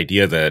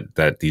idea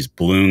that these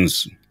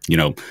balloons,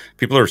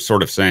 people are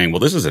sort of saying, well,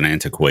 this is an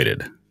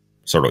antiquated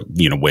sort of,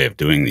 way of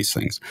doing these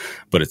things,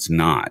 but it's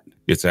not.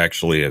 It's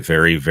actually a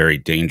very, very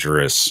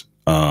dangerous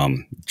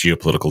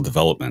geopolitical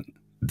development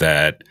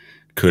that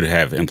could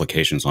have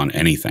implications on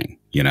anything,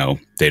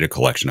 data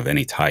collection of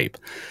any type.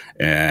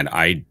 And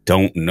I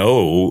don't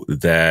know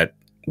that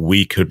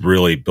we could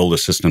really build a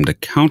system to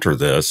counter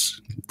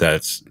this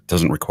that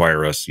doesn't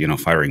require us,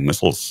 firing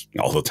missiles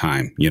all the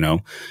time.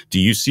 Do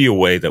you see a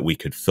way that we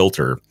could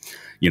filter,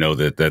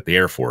 that the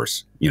Air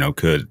Force,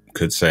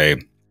 could say,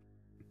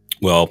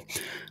 well,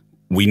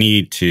 we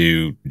need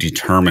to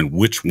determine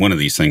which one of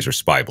these things are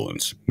spy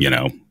balloons,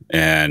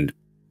 and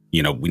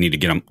we need to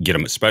get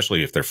them,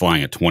 especially if they're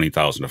flying at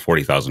 20,000 to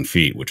 40,000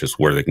 feet, which is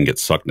where they can get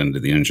sucked into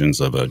the engines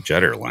of a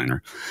jet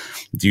airliner.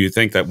 Do you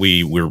think that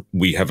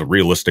we have a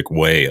realistic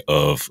way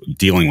of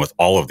dealing with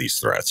all of these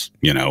threats?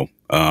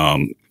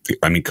 I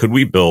mean, could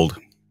we build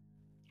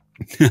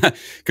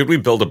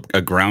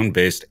a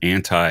ground-based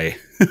anti-balloon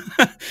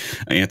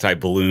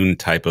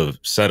type of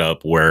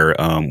setup where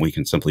we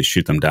can simply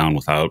shoot them down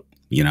without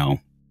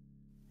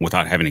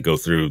having to go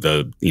through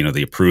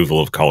the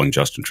approval of calling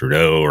Justin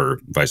Trudeau or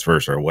vice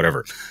versa or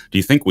whatever? Do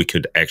you think we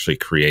could actually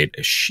create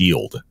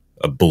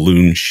a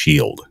balloon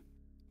shield?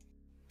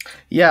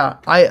 Yeah,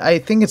 I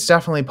think it's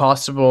definitely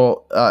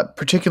possible,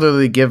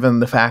 particularly given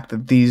the fact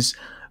that these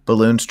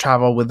balloons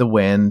travel with the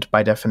wind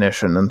by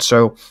definition, and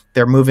so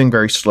they're moving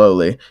very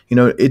slowly.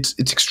 It's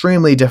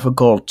extremely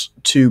difficult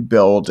to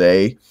build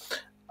a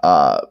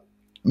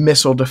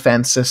missile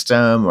defense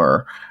system,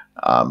 or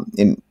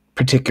in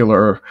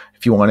particular,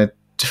 if you want to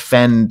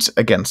defend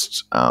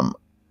against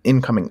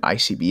incoming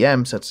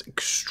ICBMs, that's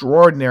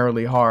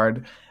extraordinarily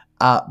hard.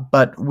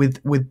 But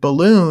with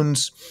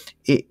balloons,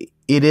 it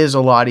is a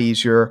lot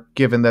easier,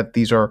 given that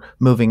these are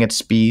moving at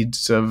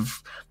speeds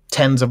of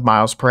tens of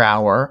miles per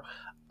hour.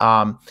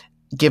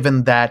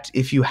 Given that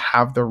if you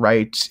have the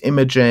right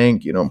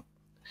imaging,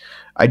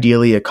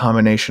 ideally a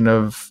combination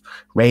of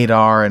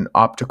radar and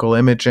optical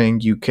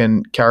imaging, you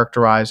can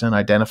characterize and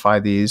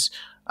identify these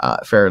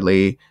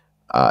fairly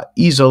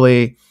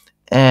easily.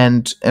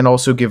 And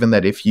also given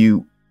that if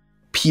you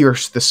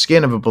pierce the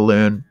skin of a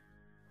balloon,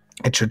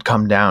 it should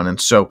come down. And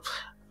so,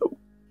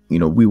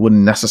 we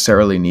wouldn't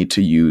necessarily need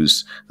to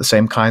use the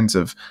same kinds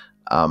of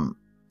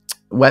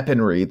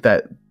weaponry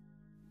that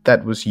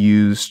was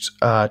used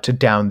to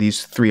down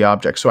these three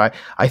objects. So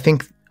I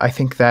think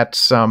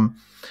that's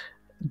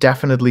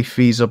definitely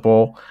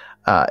feasible.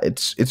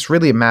 It's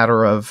really a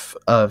matter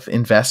of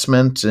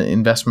investment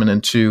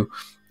into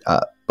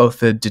both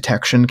the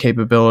detection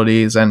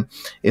capabilities, and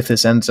if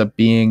this ends up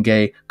being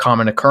a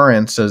common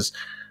occurrence, as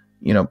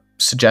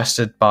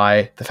suggested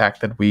by the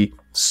fact that we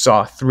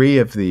saw three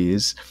of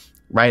these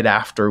right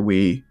after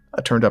we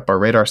turned up our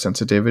radar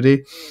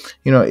sensitivity,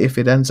 if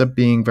it ends up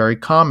being very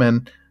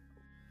common,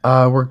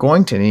 we're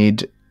going to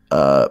need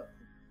a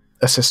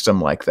system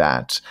like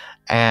that.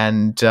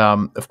 And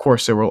of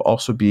course, there will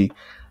also be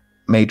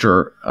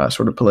major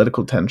sort of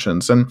political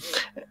tensions. And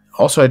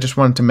also, I just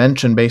wanted to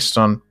mention, based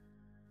on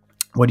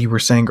what you were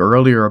saying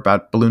earlier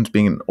about balloons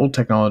being an old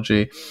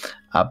technology,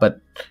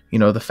 but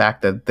the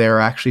fact that they're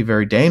actually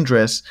very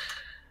dangerous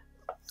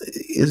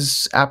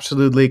is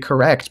absolutely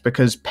correct,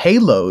 because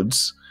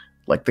payloads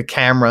like the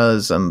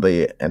cameras and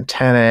the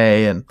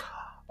antennae and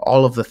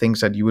all of the things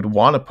that you would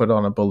want to put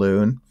on a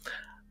balloon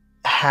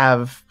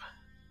have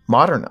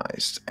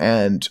modernized,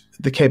 and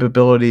the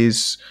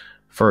capabilities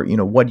for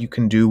what you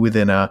can do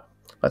within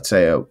let's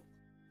say a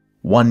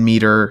 1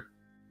 meter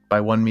by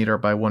 1 meter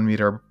by 1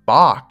 meter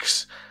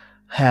box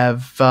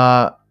have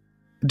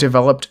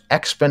developed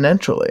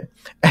exponentially.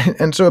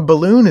 And so a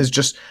balloon is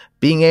just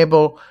being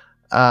able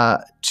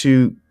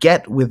to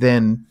get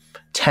within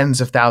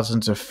tens of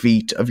thousands of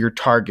feet of your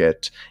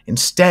target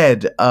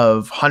instead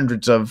of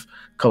hundreds of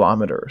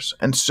kilometers.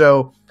 And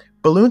so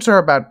balloons are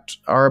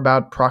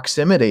about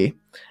proximity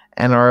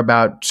and are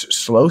about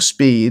slow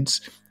speeds.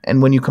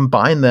 And when you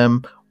combine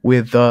them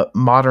with the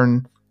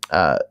modern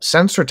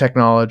sensor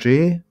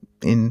technology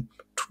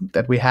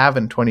that we have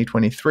in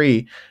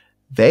 2023,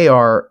 they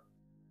are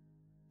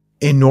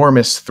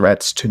enormous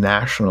threats to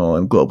national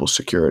and global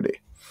security.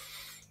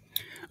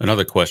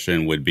 Another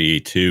question would be,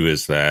 too,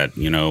 is that,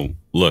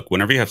 look,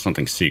 whenever you have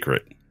something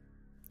secret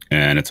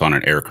and it's on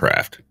an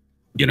aircraft,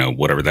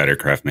 whatever that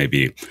aircraft may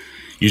be,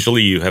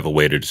 usually you have a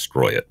way to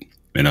destroy it.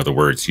 In other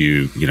words,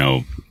 you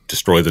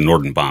destroy the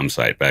Norden bomb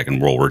site back in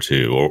World War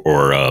II,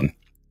 or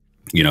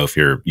if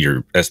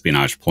your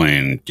espionage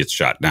plane gets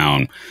shot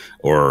down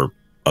or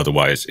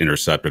otherwise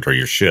intercepted, or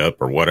your ship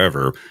or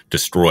whatever,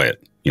 destroy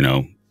it,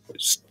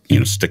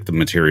 stick the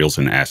materials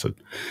in acid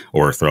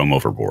or throw them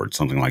overboard,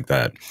 something like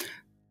that.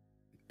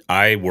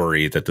 I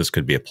worry that this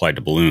could be applied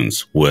to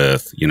balloons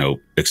with,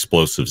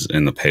 explosives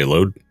in the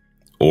payload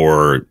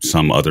or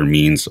some other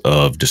means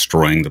of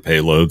destroying the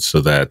payload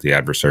so that the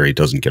adversary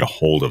doesn't get a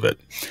hold of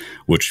it,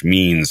 which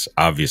means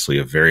obviously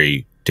a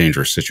very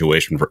dangerous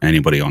situation for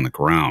anybody on the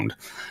ground.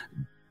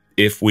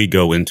 If we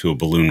go into a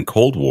balloon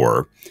Cold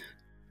War,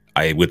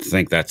 I would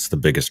think that's the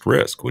biggest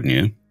risk, wouldn't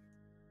you?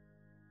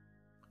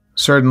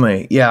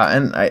 Certainly, yeah.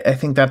 And I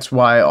think that's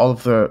why all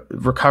of the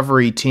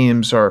recovery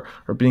teams are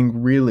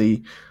being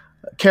really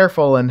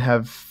careful and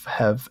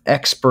have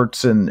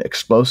experts in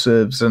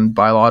explosives and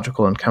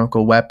biological and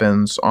chemical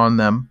weapons on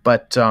them.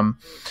 But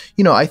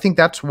I think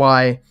that's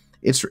why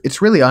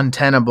it's really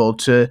untenable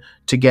to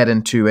get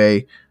into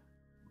a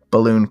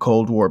balloon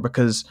Cold War,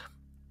 because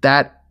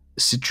that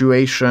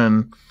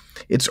situation,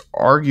 it's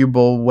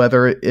arguable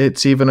whether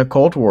it's even a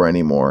Cold War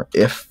anymore.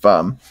 If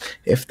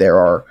there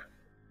are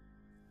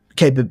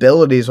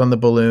capabilities on the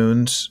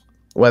balloons,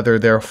 whether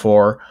they're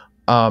for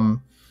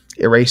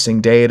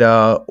erasing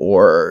data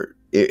or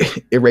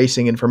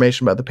erasing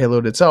information about the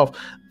payload itself,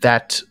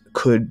 that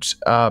could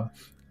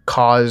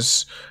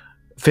cause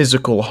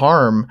physical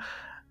harm,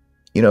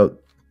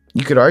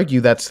 you could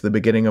argue that's the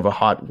beginning of a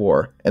hot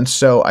war. And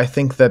so I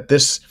think that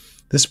this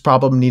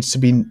problem needs to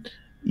be,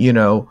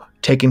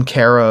 taken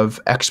care of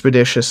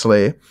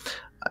expeditiously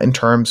in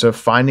terms of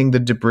finding the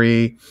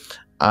debris,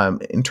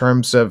 in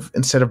terms of,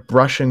 instead of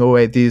brushing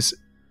away these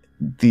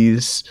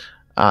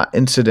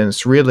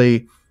incidents,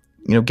 really,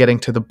 getting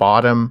to the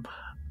bottom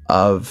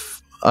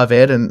of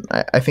it. And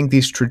I think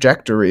these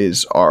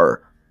trajectories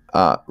are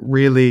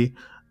really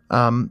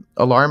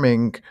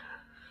alarming.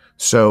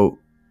 So,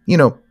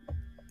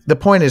 the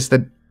point is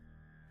that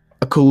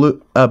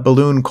a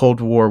balloon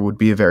Cold War would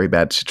be a very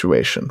bad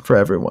situation for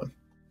everyone.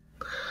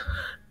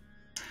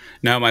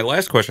 Now, my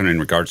last question in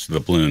regards to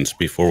the balloons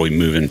before we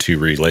move into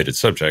related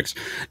subjects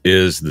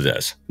is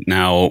this.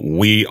 Now,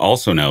 we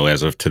also know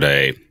as of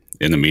today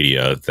in the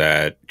media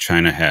that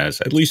China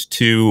has at least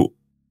 2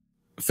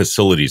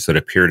 facilities that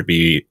appear to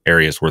be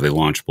areas where they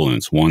launch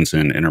balloons. One's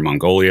in Inner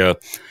Mongolia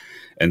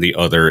and the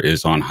other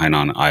is on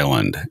Hainan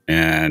Island.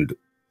 And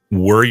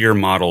were your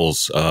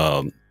models,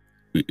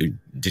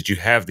 did you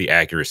have the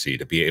accuracy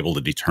to be able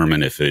to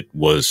determine if it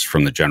was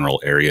from the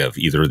general area of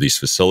either of these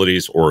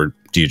facilities, or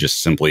do you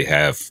just simply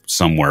have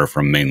somewhere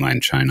from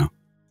mainland China?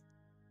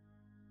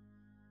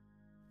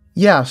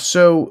 Yeah,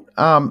 so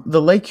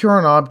the Lake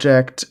Huron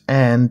object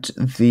and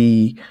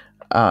the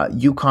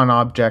Yukon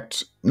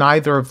object,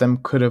 neither of them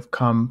could have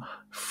come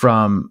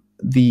from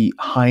the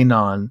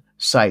Hainan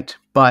site,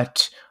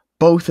 but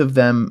both of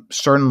them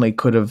certainly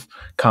could have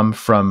come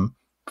from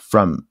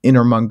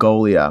Inner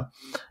Mongolia.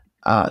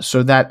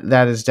 So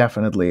that is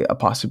definitely a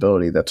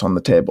possibility that's on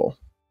the table.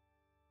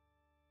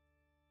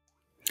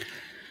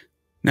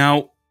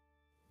 Now,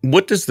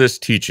 what does this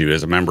teach you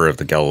as a member of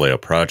the Galileo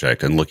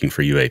Project and looking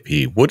for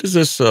UAP? What does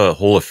this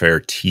whole affair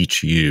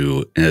teach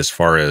you as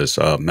far as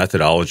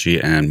methodology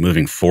and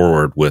moving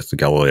forward with the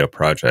Galileo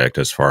Project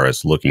as far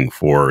as looking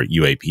for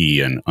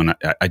UAP and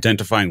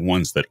identifying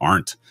ones that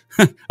aren't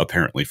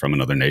apparently from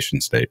another nation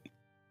state?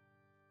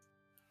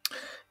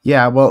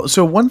 Yeah, well,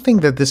 so one thing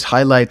that this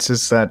highlights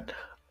is that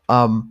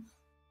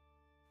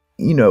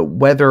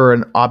whether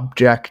an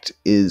object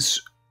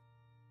is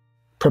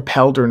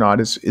propelled or not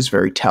is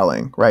very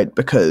telling, right?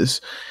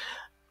 Because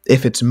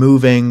if it's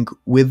moving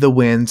with the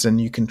winds and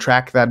you can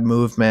track that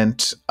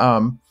movement,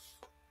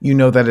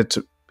 that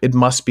it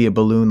must be a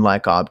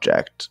balloon-like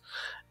object.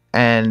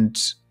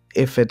 And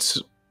if it's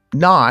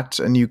not,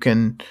 and you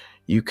can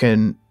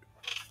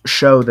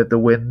show that the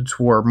winds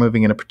were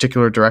moving in a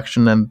particular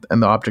direction and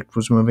the object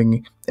was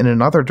moving in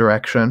another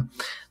direction,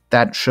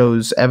 that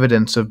shows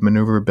evidence of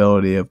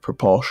maneuverability of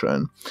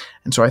propulsion.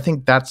 And so I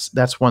think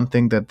that's one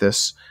thing that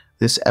this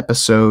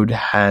episode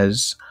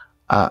has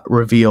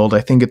revealed.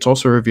 I think it's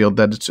also revealed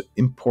that it's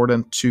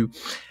important to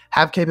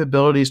have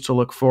capabilities to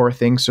look for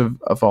things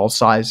of all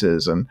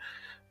sizes. And,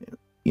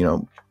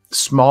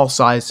 small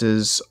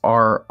sizes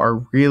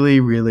are really,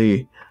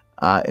 really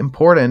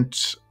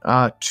important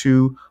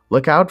to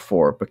look out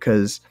for,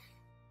 because,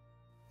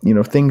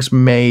 things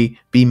may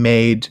be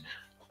made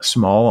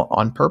small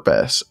on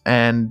purpose.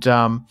 And,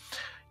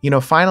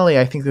 finally,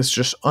 I think this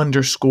just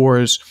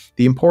underscores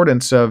the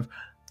importance of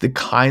the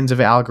kinds of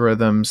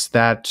algorithms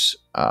that,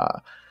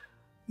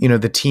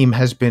 the team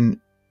has been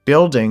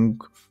building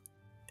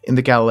in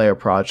the Galileo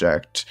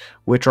Project,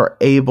 which are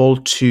able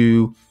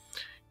to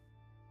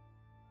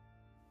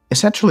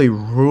essentially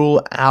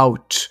rule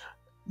out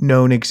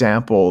known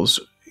examples,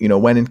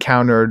 when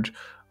encountered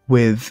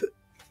with,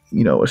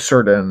 a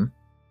certain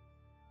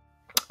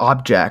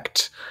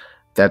object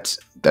that's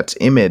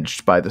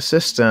imaged by the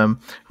system,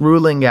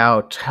 ruling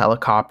out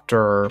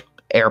helicopter,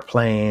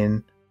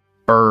 airplane,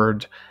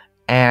 bird,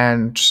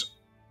 and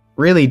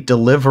really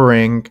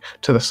delivering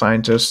to the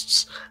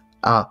scientists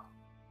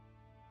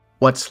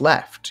what's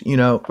left,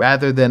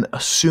 rather than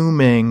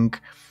assuming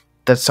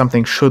that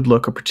something should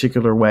look a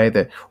particular way,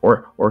 that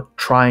or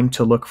trying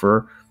to look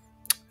for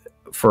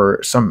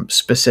some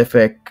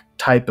specific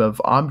type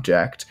of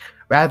object,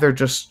 rather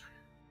just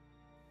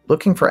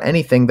looking for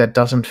anything that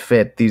doesn't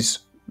fit these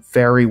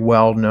very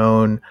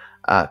well-known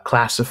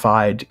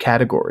classified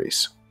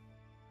categories.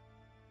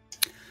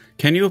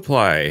 Can you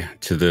apply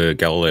to the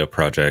Galileo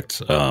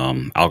Project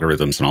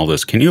algorithms and all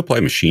this, can you apply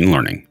machine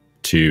learning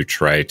to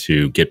try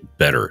to get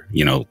better,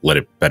 let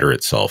it better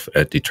itself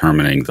at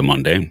determining the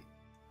mundane?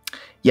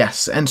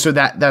 Yes, and so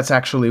that's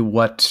actually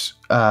what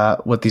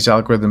these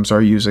algorithms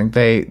are using.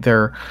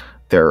 They're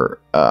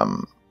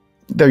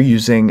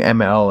using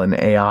ML and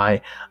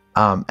AI,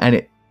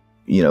 and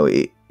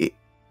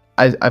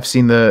I've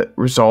seen the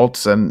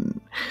results, and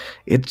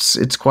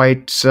it's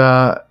quite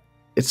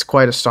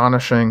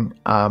astonishing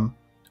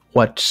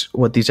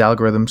what these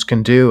algorithms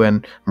can do,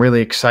 and I'm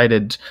really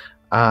excited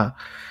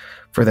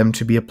for them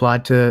to be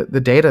applied to the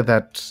data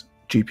that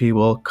GP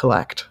will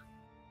collect.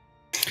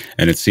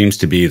 And it seems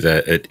to be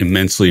that it's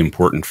immensely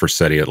important for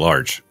SETI at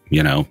large.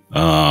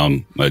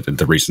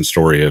 The recent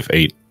story of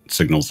 8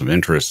 signals of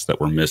interest that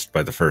were missed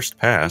by the first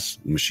pass.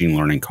 Machine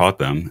learning caught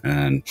them,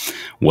 and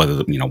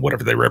whether,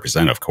 whatever they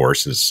represent, of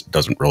course,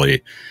 doesn't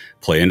really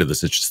play into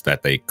this. It's just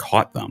that they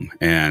caught them,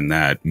 and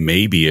that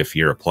maybe if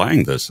you're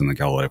applying this in the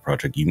Galileo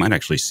project, you might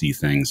actually see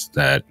things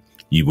that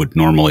you would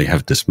normally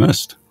have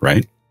dismissed,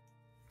 right?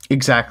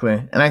 Exactly.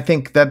 And I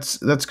think that's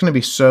going to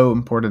be so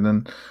important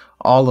in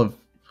all of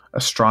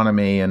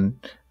astronomy and,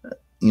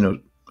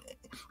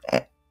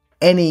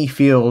 any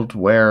field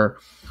where,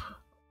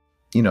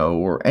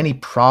 or any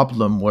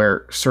problem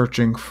where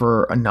searching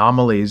for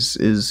anomalies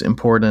is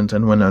important.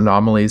 And when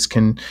anomalies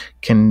can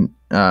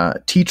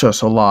teach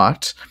us a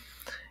lot,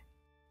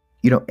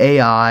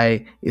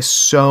 AI is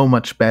so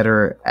much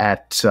better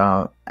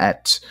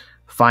at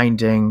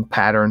finding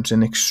patterns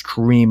in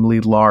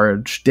extremely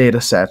large data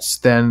sets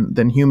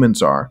than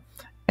humans are,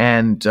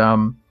 and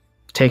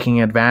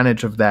taking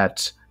advantage of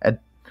that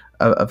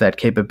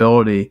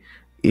capability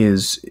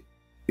is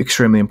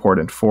extremely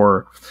important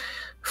for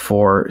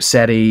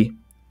SETI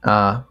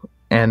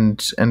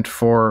and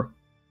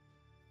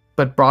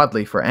but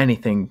broadly for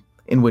anything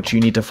in which you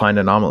need to find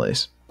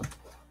anomalies.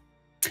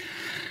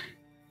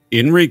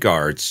 In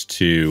regards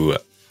to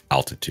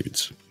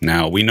altitudes,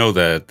 now we know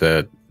that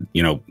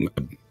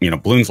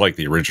balloons like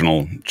the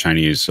original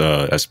Chinese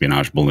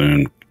espionage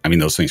balloon, I mean,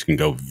 those things can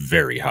go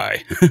very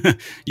high,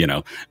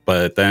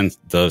 but then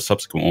the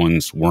subsequent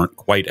ones weren't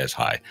quite as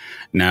high.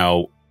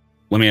 Now,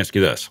 let me ask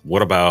you this.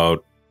 What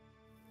about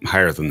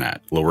higher than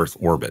that, low Earth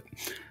orbit?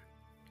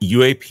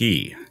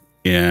 UAP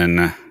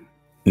in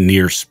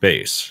near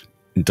space,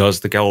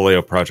 does the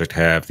Galileo project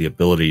have the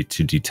ability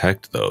to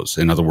detect those?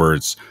 In other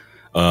words,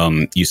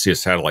 you see a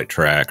satellite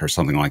track or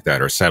something like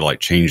that, or a satellite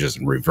changes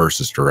and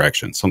reverses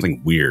direction,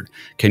 something weird.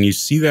 Can you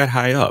see that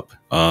high up?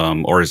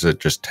 Or is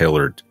it just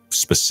tailored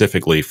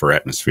specifically for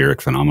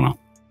atmospheric phenomena?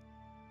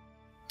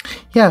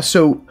 Yeah,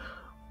 so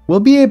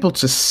we'll be able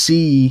to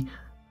see,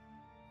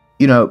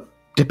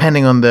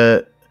 depending on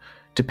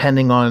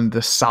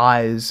the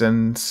size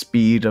and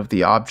speed of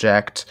the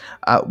object,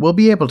 we'll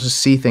be able to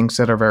see things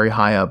that are very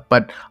high up.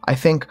 But I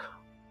think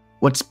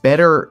what's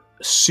better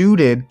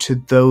suited to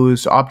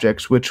those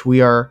objects, which we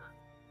are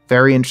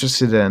very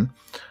interested in,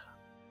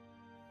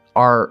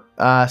 are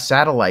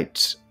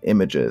satellite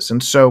images.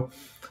 And so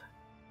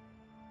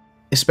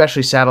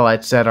especially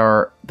satellites that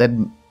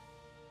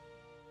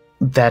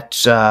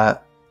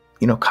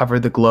cover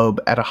the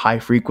globe at a high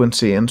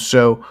frequency. And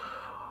so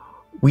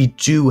we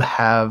do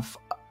have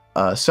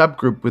a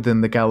subgroup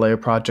within the Galileo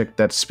project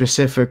that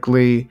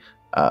specifically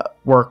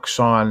works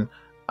on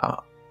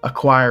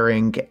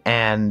acquiring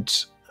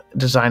and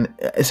design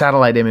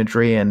satellite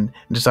imagery and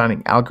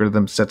designing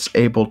algorithms that's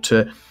able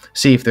to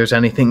see if there's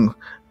anything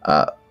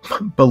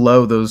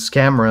below those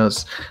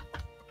cameras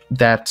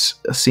that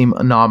seem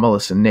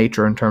anomalous in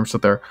nature in terms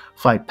of their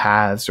flight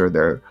paths or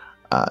their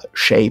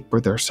shape or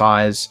their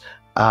size.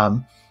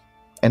 And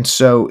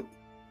so,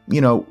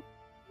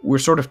 we're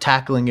sort of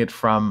tackling it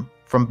from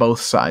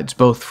both sides,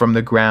 both from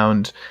the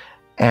ground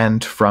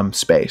and from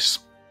space.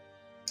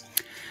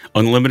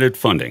 Unlimited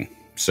funding,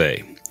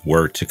 say,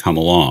 were to come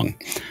along.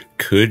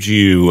 Could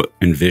you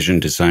envision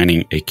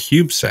designing a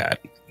CubeSat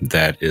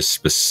that is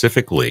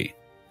specifically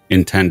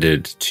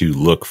intended to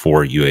look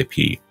for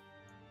UAP?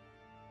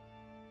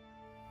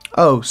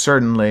 Oh,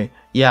 certainly.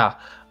 Yeah.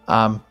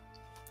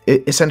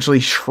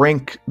 Essentially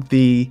shrink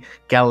the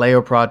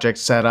Galileo project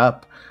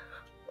setup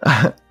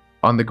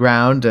on the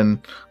ground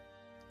and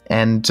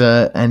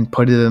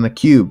put it in a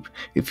cube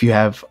if you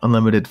have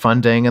unlimited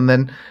funding, and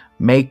then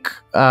make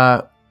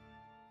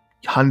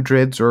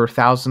hundreds or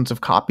thousands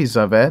of copies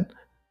of it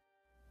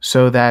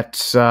so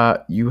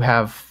that you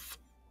have,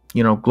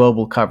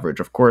 global coverage.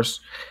 Of course,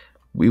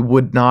 we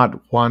would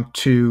not want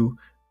to,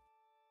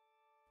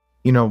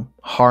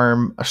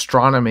 harm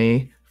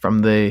astronomy from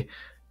the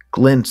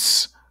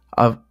glints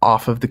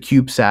off of the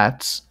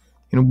CubeSats.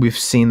 We've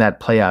seen that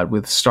play out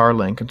with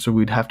Starlink, and so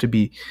we'd have to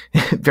be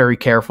very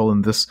careful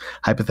in this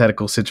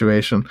hypothetical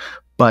situation.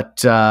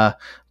 But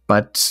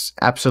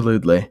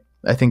absolutely,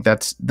 I think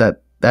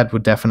that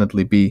would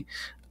definitely be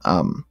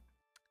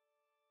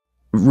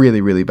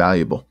really, really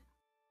valuable.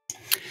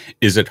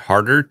 Is it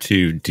harder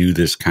to do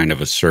this kind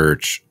of a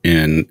search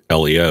in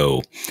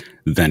LEO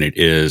than it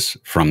is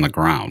from the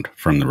ground,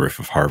 from the roof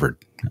of Harvard?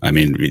 I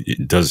mean,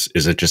 is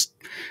it just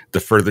the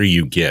further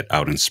you get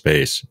out in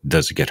space,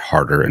 does it get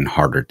harder and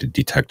harder to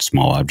detect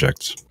small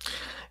objects?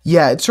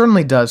 Yeah, it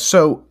certainly does.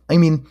 So, I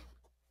mean,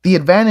 the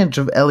advantage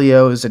of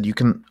LEO is that you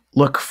can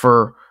look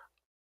for,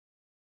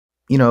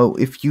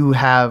 if you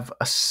have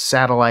a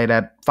satellite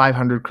at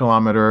 500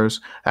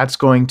 kilometers, that's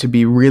going to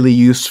be really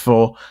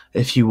useful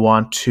if you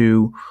want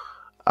to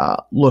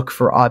look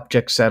for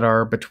objects that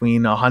are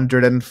between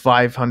 100 and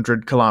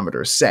 500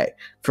 kilometers, say,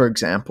 for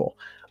example.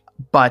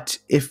 But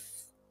if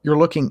you're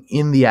looking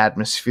in the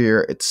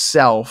atmosphere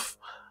itself,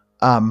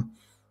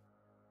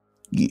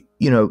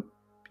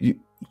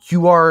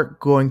 you are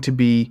going to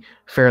be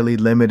fairly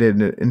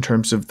limited in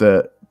terms of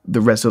the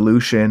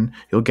resolution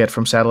you'll get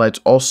from satellites.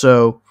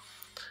 Also,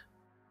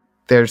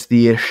 there's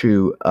the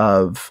issue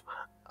of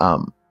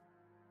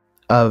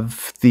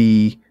of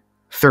the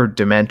third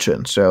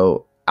dimension,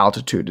 so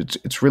altitude.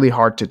 It's really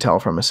hard to tell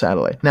from a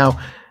satellite. Now,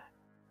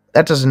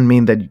 that doesn't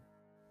mean that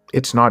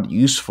it's not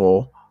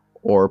useful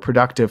or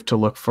productive to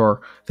look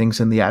for things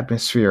in the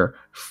atmosphere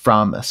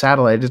from a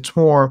satellite. It's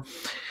more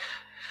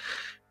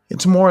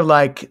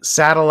like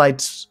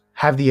satellites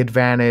have the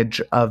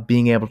advantage of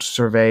being able to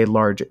survey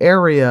large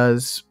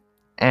areas,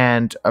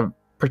 and a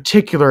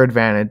particular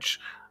advantage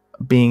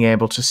being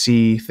able to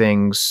see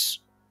things,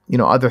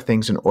 other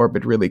things in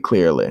orbit really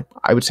clearly.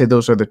 I would say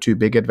those are the two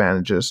big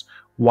advantages.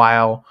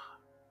 While,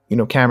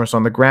 cameras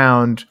on the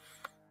ground,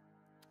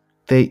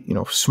 they,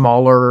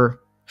 smaller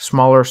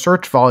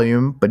search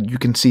volume, but you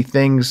can see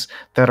things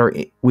that are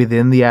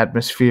within the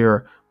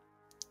atmosphere,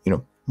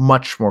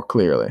 much more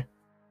clearly.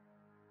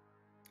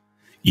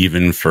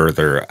 Even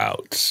further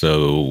out.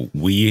 So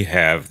we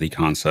have the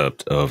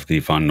concept of the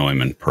von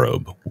Neumann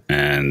probe,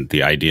 and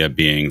the idea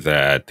being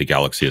that the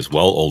galaxy is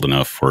well old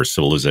enough for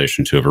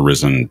civilization to have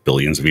arisen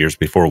billions of years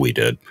before we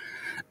did,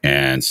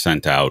 and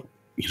sent out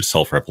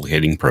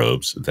self-replicating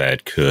probes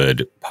that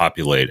could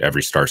populate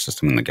every star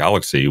system in the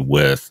galaxy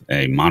with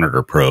a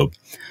monitor probe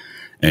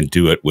and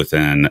do it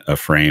within a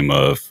frame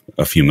of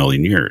a few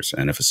million years.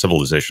 And if a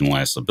civilization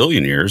lasts a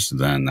billion years,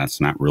 then that's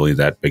not really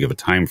that big of a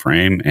time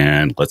frame.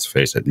 And let's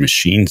face it,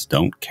 machines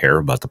don't care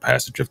about the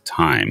passage of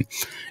time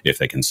if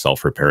they can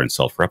self-repair and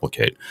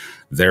self-replicate.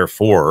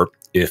 Therefore,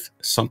 if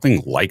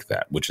something like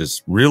that, which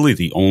is really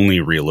the only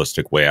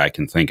realistic way I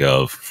can think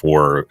of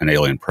for an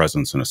alien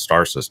presence in a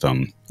star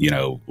system,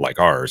 like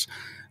ours,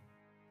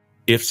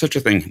 if such a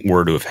thing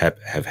were to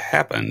have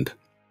happened,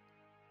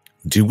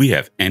 do we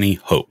have any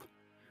hope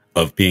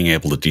of being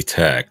able to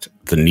detect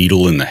the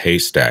needle in the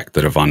haystack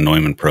that a von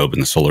Neumann probe in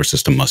the solar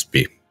system must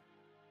be?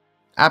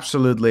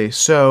 Absolutely.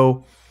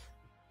 So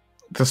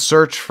the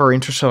search for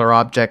interstellar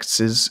objects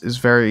is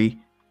very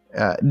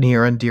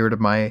near and dear to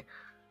my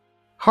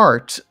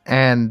heart.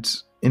 And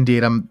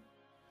indeed, I'm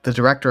the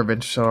director of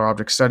interstellar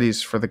object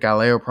studies for the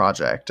Galileo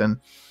project. And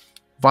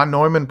von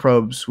Neumann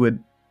probes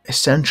would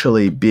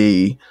essentially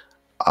be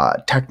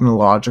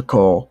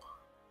technological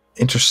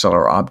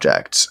interstellar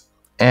objects.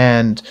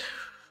 And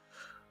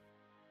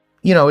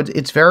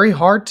it's very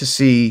hard to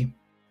see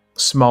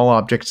small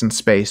objects in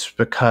space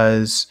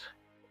because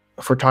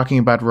if we're talking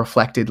about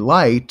reflected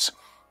light,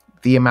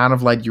 the amount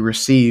of light you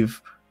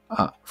receive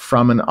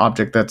from an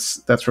object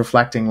that's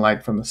reflecting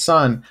light from the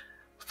sun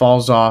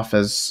falls off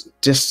as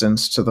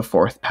distance to the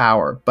fourth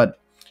power. But,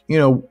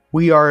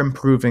 we are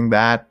improving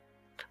that.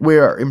 We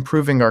are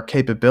improving our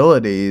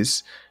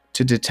capabilities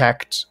to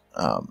detect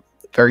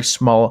very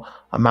small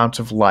amounts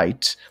of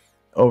light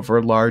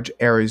over large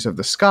areas of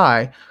the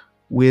sky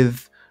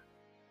with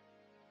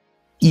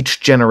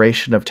each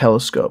generation of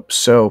telescopes.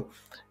 So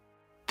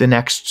the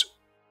next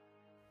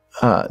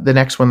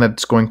one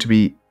that's going to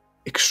be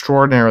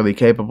extraordinarily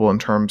capable in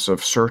terms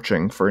of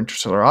searching for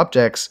interstellar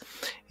objects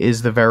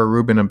is the Vera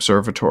Rubin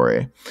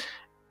Observatory.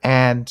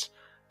 And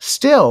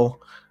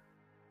still,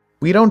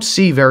 we don't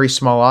see very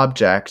small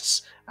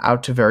objects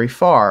out to very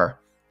far,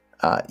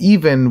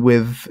 even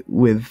with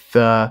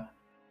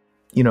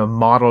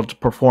modeled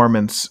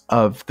performance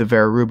of the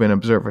Vera Rubin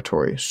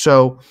Observatory.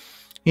 So,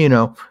 we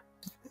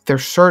are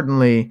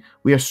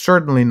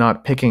certainly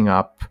not picking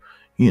up,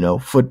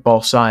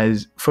 football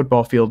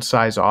field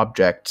size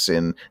objects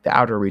in the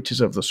outer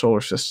reaches of the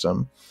solar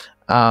system.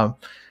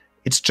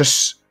 It's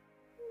just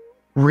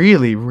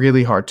really,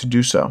 really hard to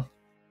do so.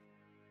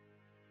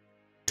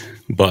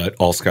 But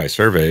all sky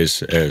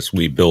surveys, as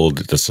we build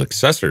the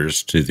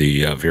successors to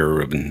the Vera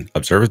Rubin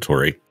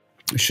Observatory,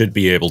 should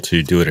be able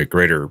to do it at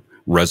greater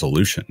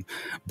resolution.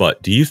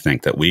 But do you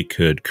think that we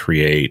could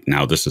create,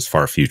 now this is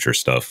far future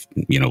stuff,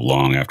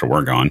 long after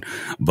we're gone,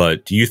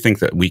 but do you think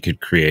that we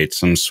could create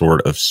some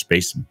sort of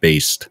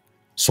space-based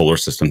solar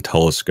system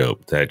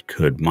telescope that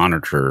could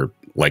monitor,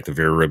 like the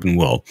Vera Rubin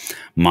will,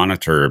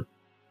 monitor,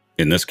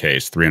 in this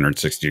case,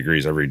 360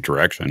 degrees every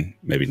direction,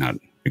 maybe not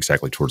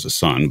exactly towards the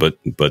sun, but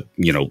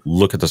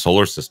look at the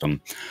solar system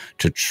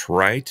to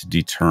try to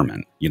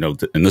determine,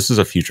 and this is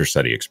a future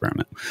study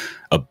experiment,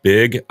 a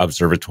big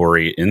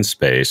observatory in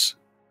space,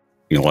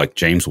 like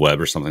James Webb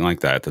or something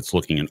like that, that's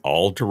looking in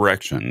all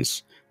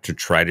directions to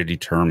try to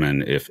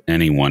determine if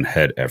anyone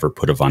had ever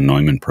put a von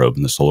Neumann probe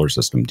in the solar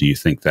system. Do you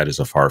think that is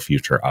a far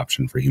future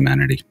option for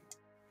humanity?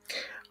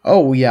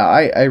 Oh, yeah.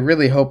 I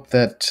really hope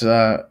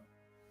that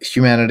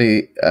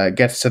humanity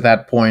gets to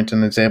that point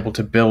and is able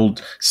to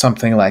build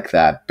something like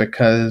that,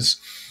 because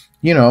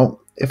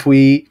if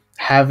we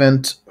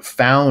haven't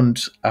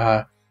found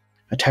a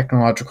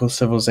technological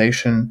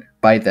civilization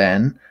by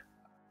then,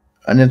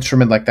 an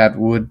instrument like that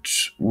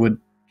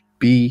would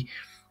be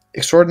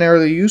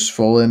extraordinarily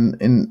useful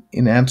in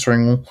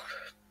answering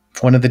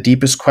one of the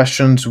deepest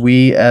questions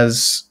we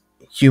as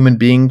human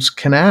beings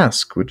can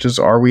ask, which is,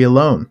 are we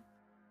alone?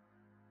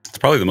 It's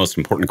probably the most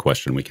important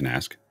question we can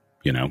ask.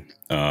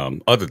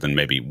 other than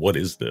maybe what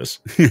is this?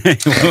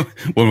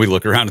 When we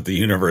look around at the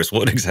universe,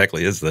 what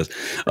exactly is this?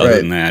 Other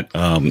than that,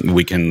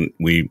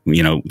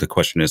 the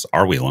question is,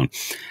 are we alone?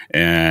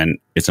 And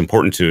it's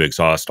important to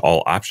exhaust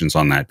all options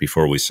on that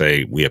before we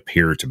say we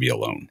appear to be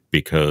alone,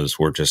 because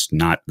we're just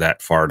not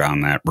that far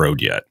down that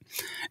road yet.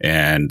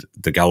 And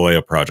the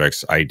Galileo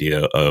Project's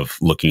idea of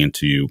looking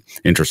into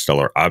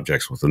interstellar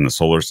objects within the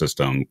solar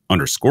system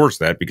underscores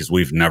that, because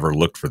we've never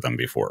looked for them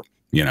before.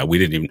 We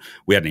hadn't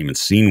even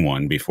seen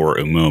one before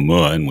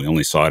Oumuamua, and we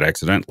only saw it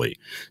accidentally.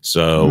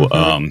 So,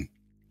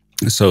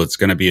 so it's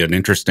going to be an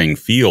interesting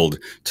field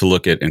to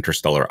look at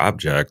interstellar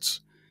objects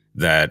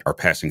that are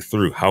passing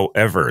through.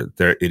 However,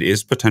 it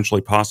is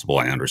potentially possible,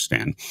 I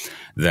understand,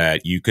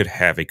 that you could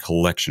have a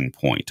collection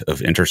point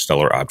of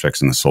interstellar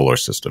objects in the solar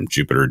system,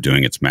 Jupiter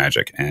doing its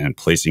magic and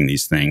placing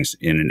these things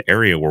in an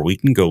area where we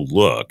can go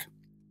look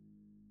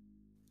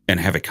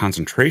and have a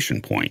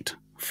concentration point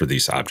for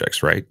these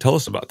objects, right? Tell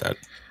us about that.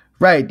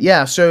 Right,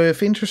 yeah. So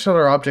if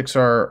interstellar objects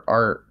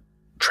are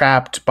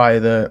trapped by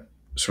the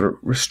sort of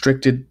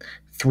restricted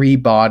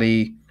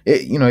three-body,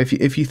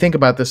 if you think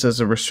about this as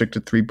a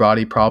restricted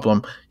three-body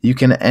problem, you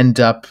can end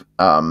up,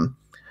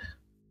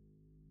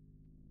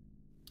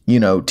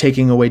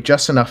 taking away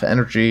just enough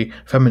energy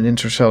from an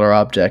interstellar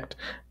object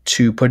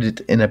to put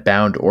it in a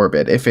bound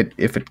orbit. If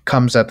it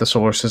comes at the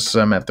solar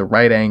system at the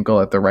right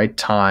angle, at the right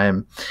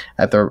time,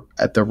 at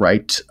the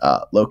right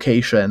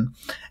location,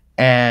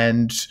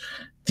 and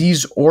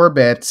these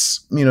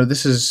orbits,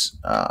 this is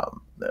a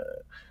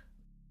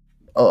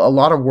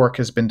lot of work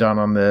has been done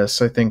on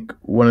this. I think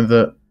one of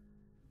the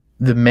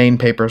main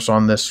papers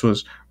on this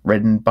was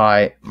written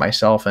by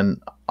myself and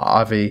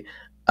Avi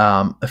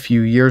a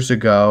few years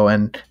ago,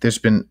 and there's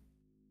been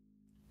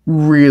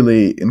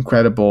really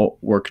incredible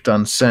work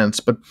done since.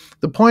 But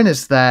the point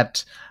is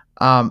that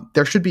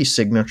there should be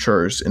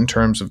signatures in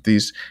terms of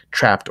these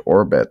trapped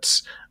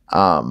orbits.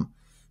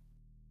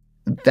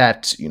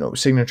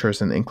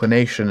 Signatures in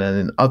inclination and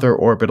in other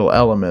orbital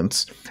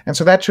elements. And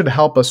so that should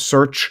help us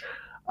search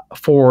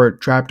for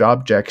trapped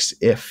objects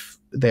if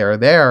they are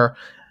there.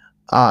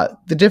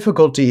 The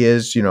difficulty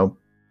is,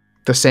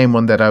 the same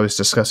one that I was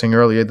discussing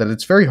earlier, that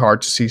it's very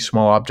hard to see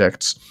small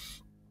objects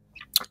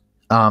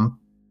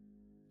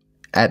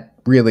at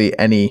really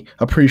any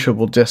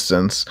appreciable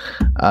distance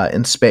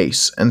in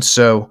space. And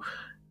so,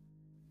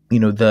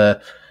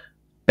 the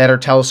better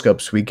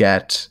telescopes we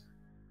get,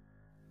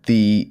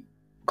 the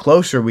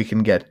closer we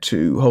can get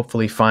to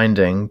hopefully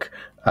finding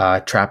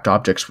trapped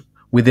objects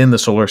within the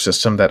solar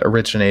system that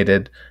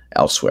originated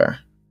elsewhere.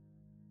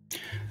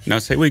 Now,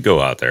 say we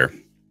go out there,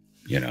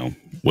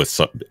 with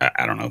some,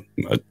 I don't know,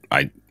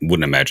 I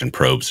wouldn't imagine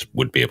probes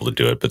would be able to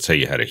do it, but say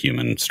you had a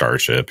human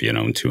starship,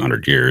 in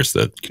 200 years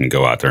that can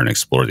go out there and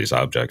explore these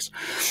objects.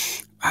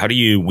 How do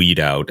you weed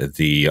out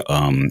the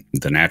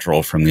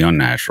natural from the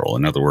unnatural?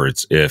 In other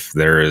words, if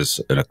there is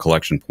a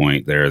collection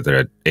point there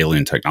that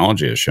alien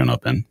technology has shown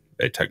up in,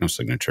 a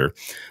technosignature,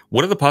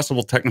 what are the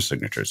possible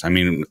technosignatures? I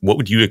mean, what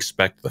would you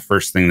expect the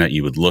first thing that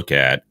you would look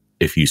at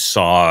if you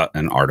saw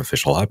an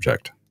artificial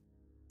object?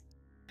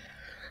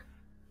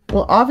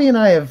 Well, Avi and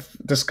I have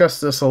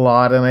discussed this a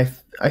lot, and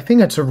I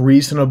think it's a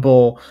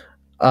reasonable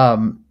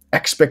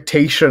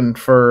expectation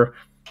for,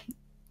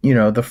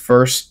 the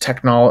first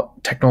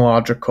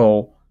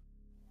technological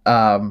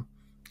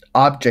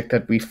object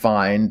that we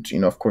find.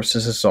 Of course,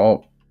 this is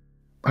all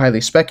highly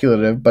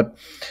speculative, but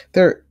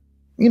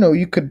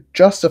you could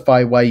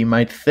justify why you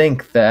might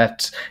think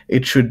that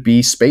it should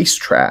be space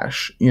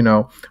trash.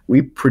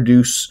 We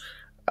produce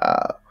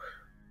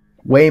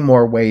way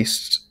more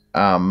waste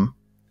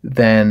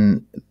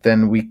than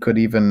we could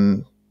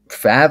even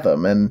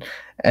fathom,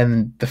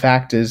 and the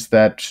fact is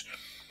that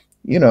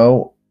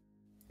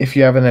if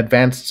you have an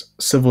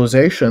advanced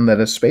civilization that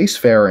is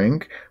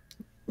spacefaring,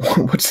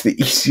 what's the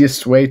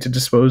easiest way to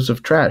dispose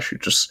of trash? You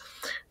just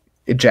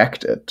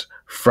eject it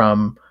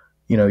from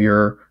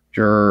your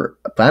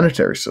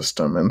planetary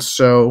system. And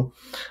so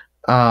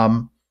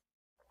I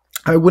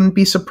wouldn't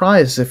be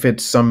surprised if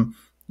it's some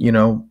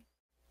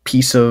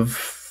piece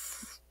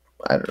of,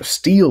 I don't know,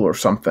 steel or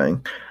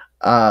something,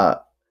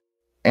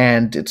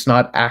 and it's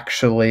not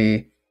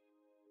actually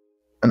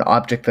an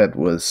object that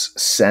was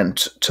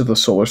sent to the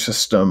solar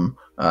system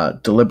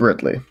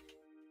deliberately.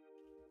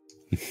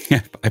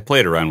 Yeah, I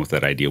played around with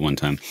that idea one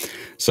time.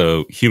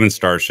 So human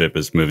starship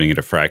is moving at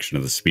a fraction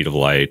of the speed of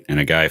light,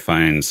 and a guy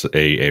finds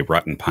a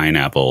rotten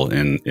pineapple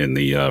in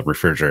the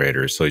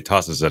refrigerator. So he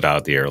tosses it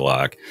out the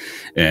airlock,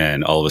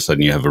 and all of a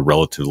sudden you have a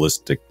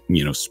relativistic,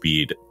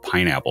 speed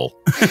pineapple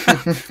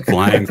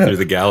flying through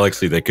the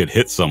galaxy that could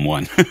hit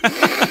someone.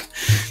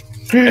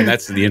 And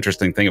that's the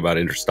interesting thing about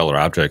interstellar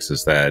objects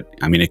is that,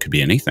 it could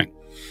be anything,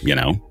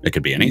 it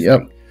could be anything.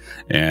 Yep.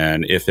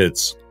 And if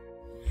it's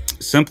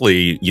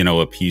simply,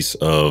 a piece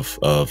of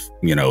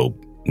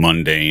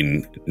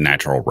mundane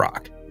natural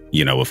rock,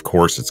 of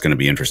course it's going to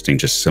be interesting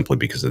just simply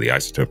because of the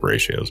isotope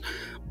ratios.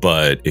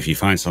 But if you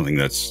find something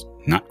that's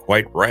not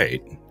quite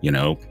right,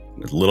 a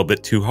little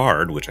bit too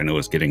hard, which I know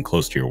is getting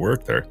close to your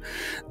work there,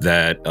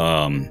 that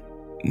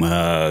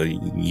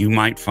you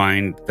might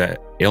find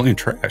that alien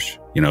trash,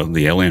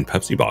 the alien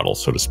Pepsi bottle,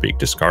 so to speak,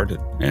 discarded.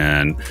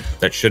 And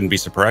that shouldn't be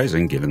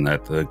surprising given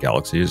that the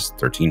galaxy is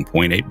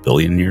 13.8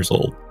 billion years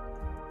old.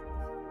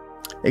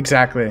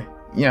 Exactly.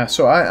 Yeah,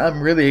 so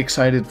I'm really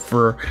excited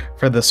for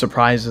the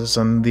surprises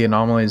and the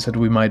anomalies that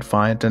we might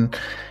find. And,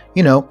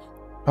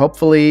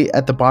 hopefully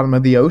at the bottom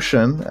of the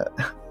ocean,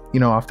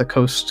 off the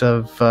coast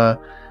of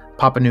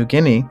Papua New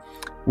Guinea,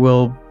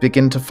 we'll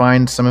begin to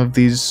find some of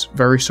these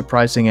very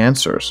surprising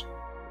answers.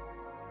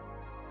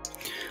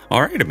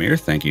 All right, Amir,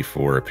 thank you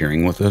for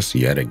appearing with us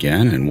yet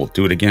again, and we'll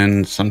do it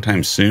again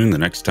sometime soon, the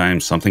next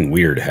time something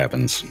weird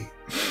happens.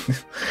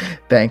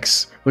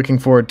 Thanks. Looking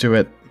forward to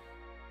it.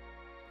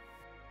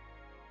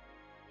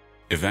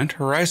 Event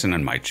Horizon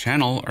and my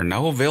channel are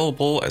now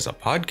available as a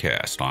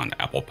podcast on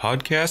Apple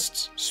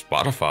Podcasts,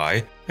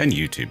 Spotify, and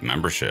YouTube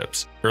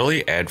memberships.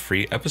 Early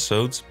ad-free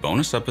episodes,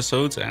 bonus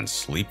episodes, and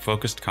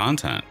sleep-focused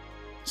content.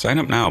 Sign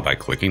up now by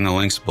clicking the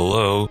links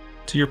below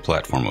to your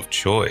platform of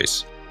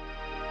choice.